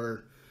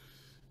for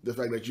the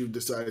fact that you've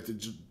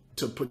decided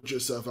to put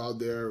yourself out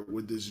there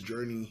with this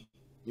journey,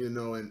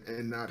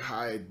 and not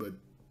hide, but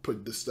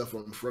put the stuff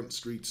on Front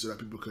Street so that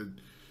people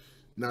could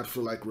not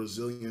feel like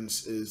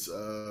resilience is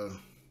a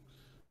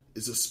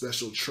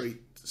special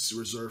trait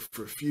reserved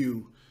for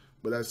few,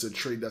 but that's a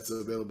trait that's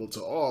available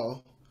to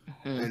all.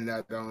 Mm-hmm. And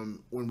that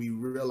when we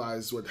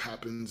realize what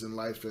happens in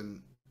life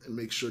and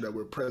make sure that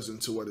we're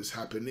present to what is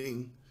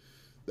happening,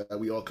 that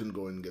we all can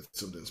go and get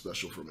something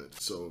special from it.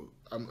 So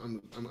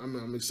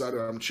I'm excited.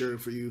 I'm cheering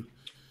for you.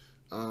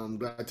 I'm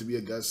glad to be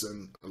a guest,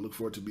 and I look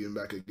forward to being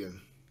back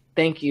again.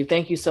 Thank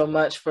you so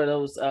much for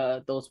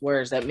those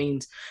words. That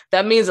means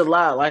a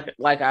lot.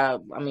 Like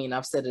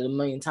I've said it a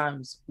million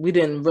times. We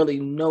didn't really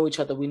know each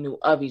other. We knew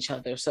of each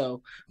other.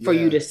 So for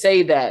you to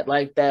say that,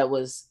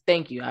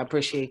 thank you. I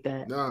appreciate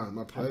that. Nah,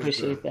 my pleasure. I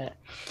appreciate that.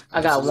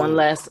 I got one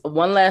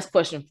last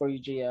question for you,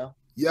 Gio.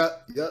 Yeah.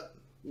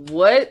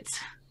 What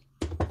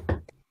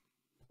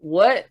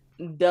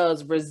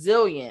does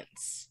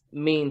resilience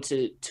mean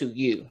to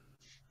you?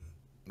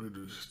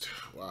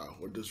 Wow,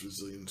 what does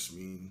resilience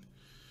mean?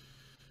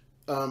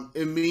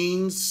 It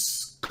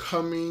means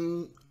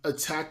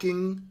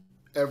attacking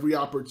every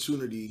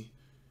opportunity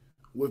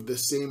with the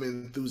same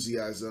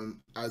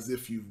enthusiasm as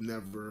if you've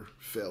never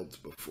failed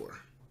before.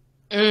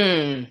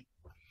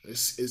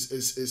 It's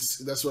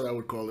that's what I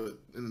would call it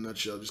in a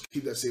nutshell. Just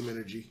keep that same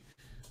energy.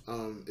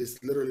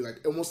 It's literally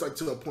almost like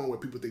to a point where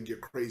people think you're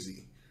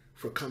crazy,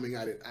 for coming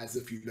at it as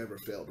if you've never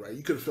failed, right?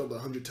 You could have failed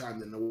 100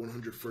 times, and the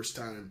 101st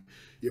time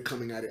you're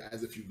coming at it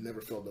as if you've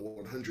never failed the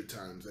 100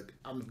 times. Like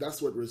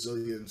that's what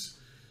resilience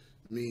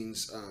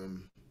means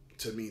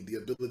to me: the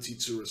ability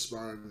to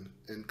respond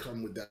and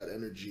come with that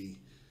energy,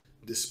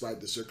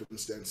 despite the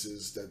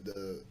circumstances that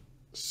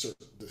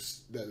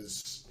that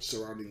is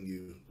surrounding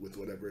you with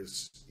whatever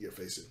you're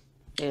facing.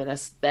 Yeah,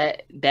 that's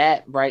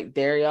that right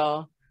there,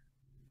 y'all.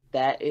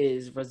 That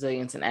is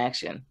resilience in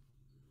action.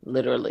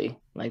 Literally,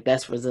 like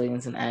that's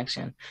resilience in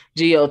action.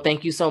 Gio,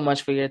 thank you so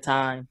much for your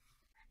time.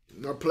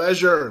 My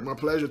pleasure.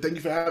 Thank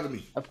you for having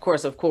me. Of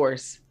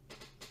course.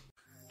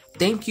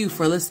 Thank you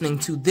for listening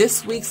to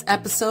this week's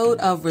episode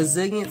of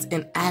Resilience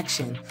in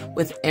Action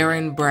with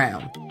Aaron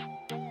Brown.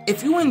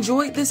 If you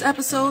enjoyed this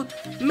episode,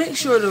 make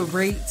sure to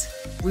rate,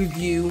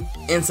 review,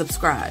 and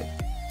subscribe.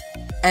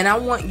 And I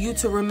want you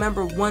to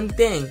remember one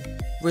thing: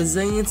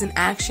 resilience in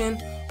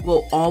action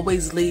will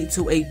always lead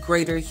to a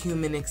greater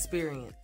human experience.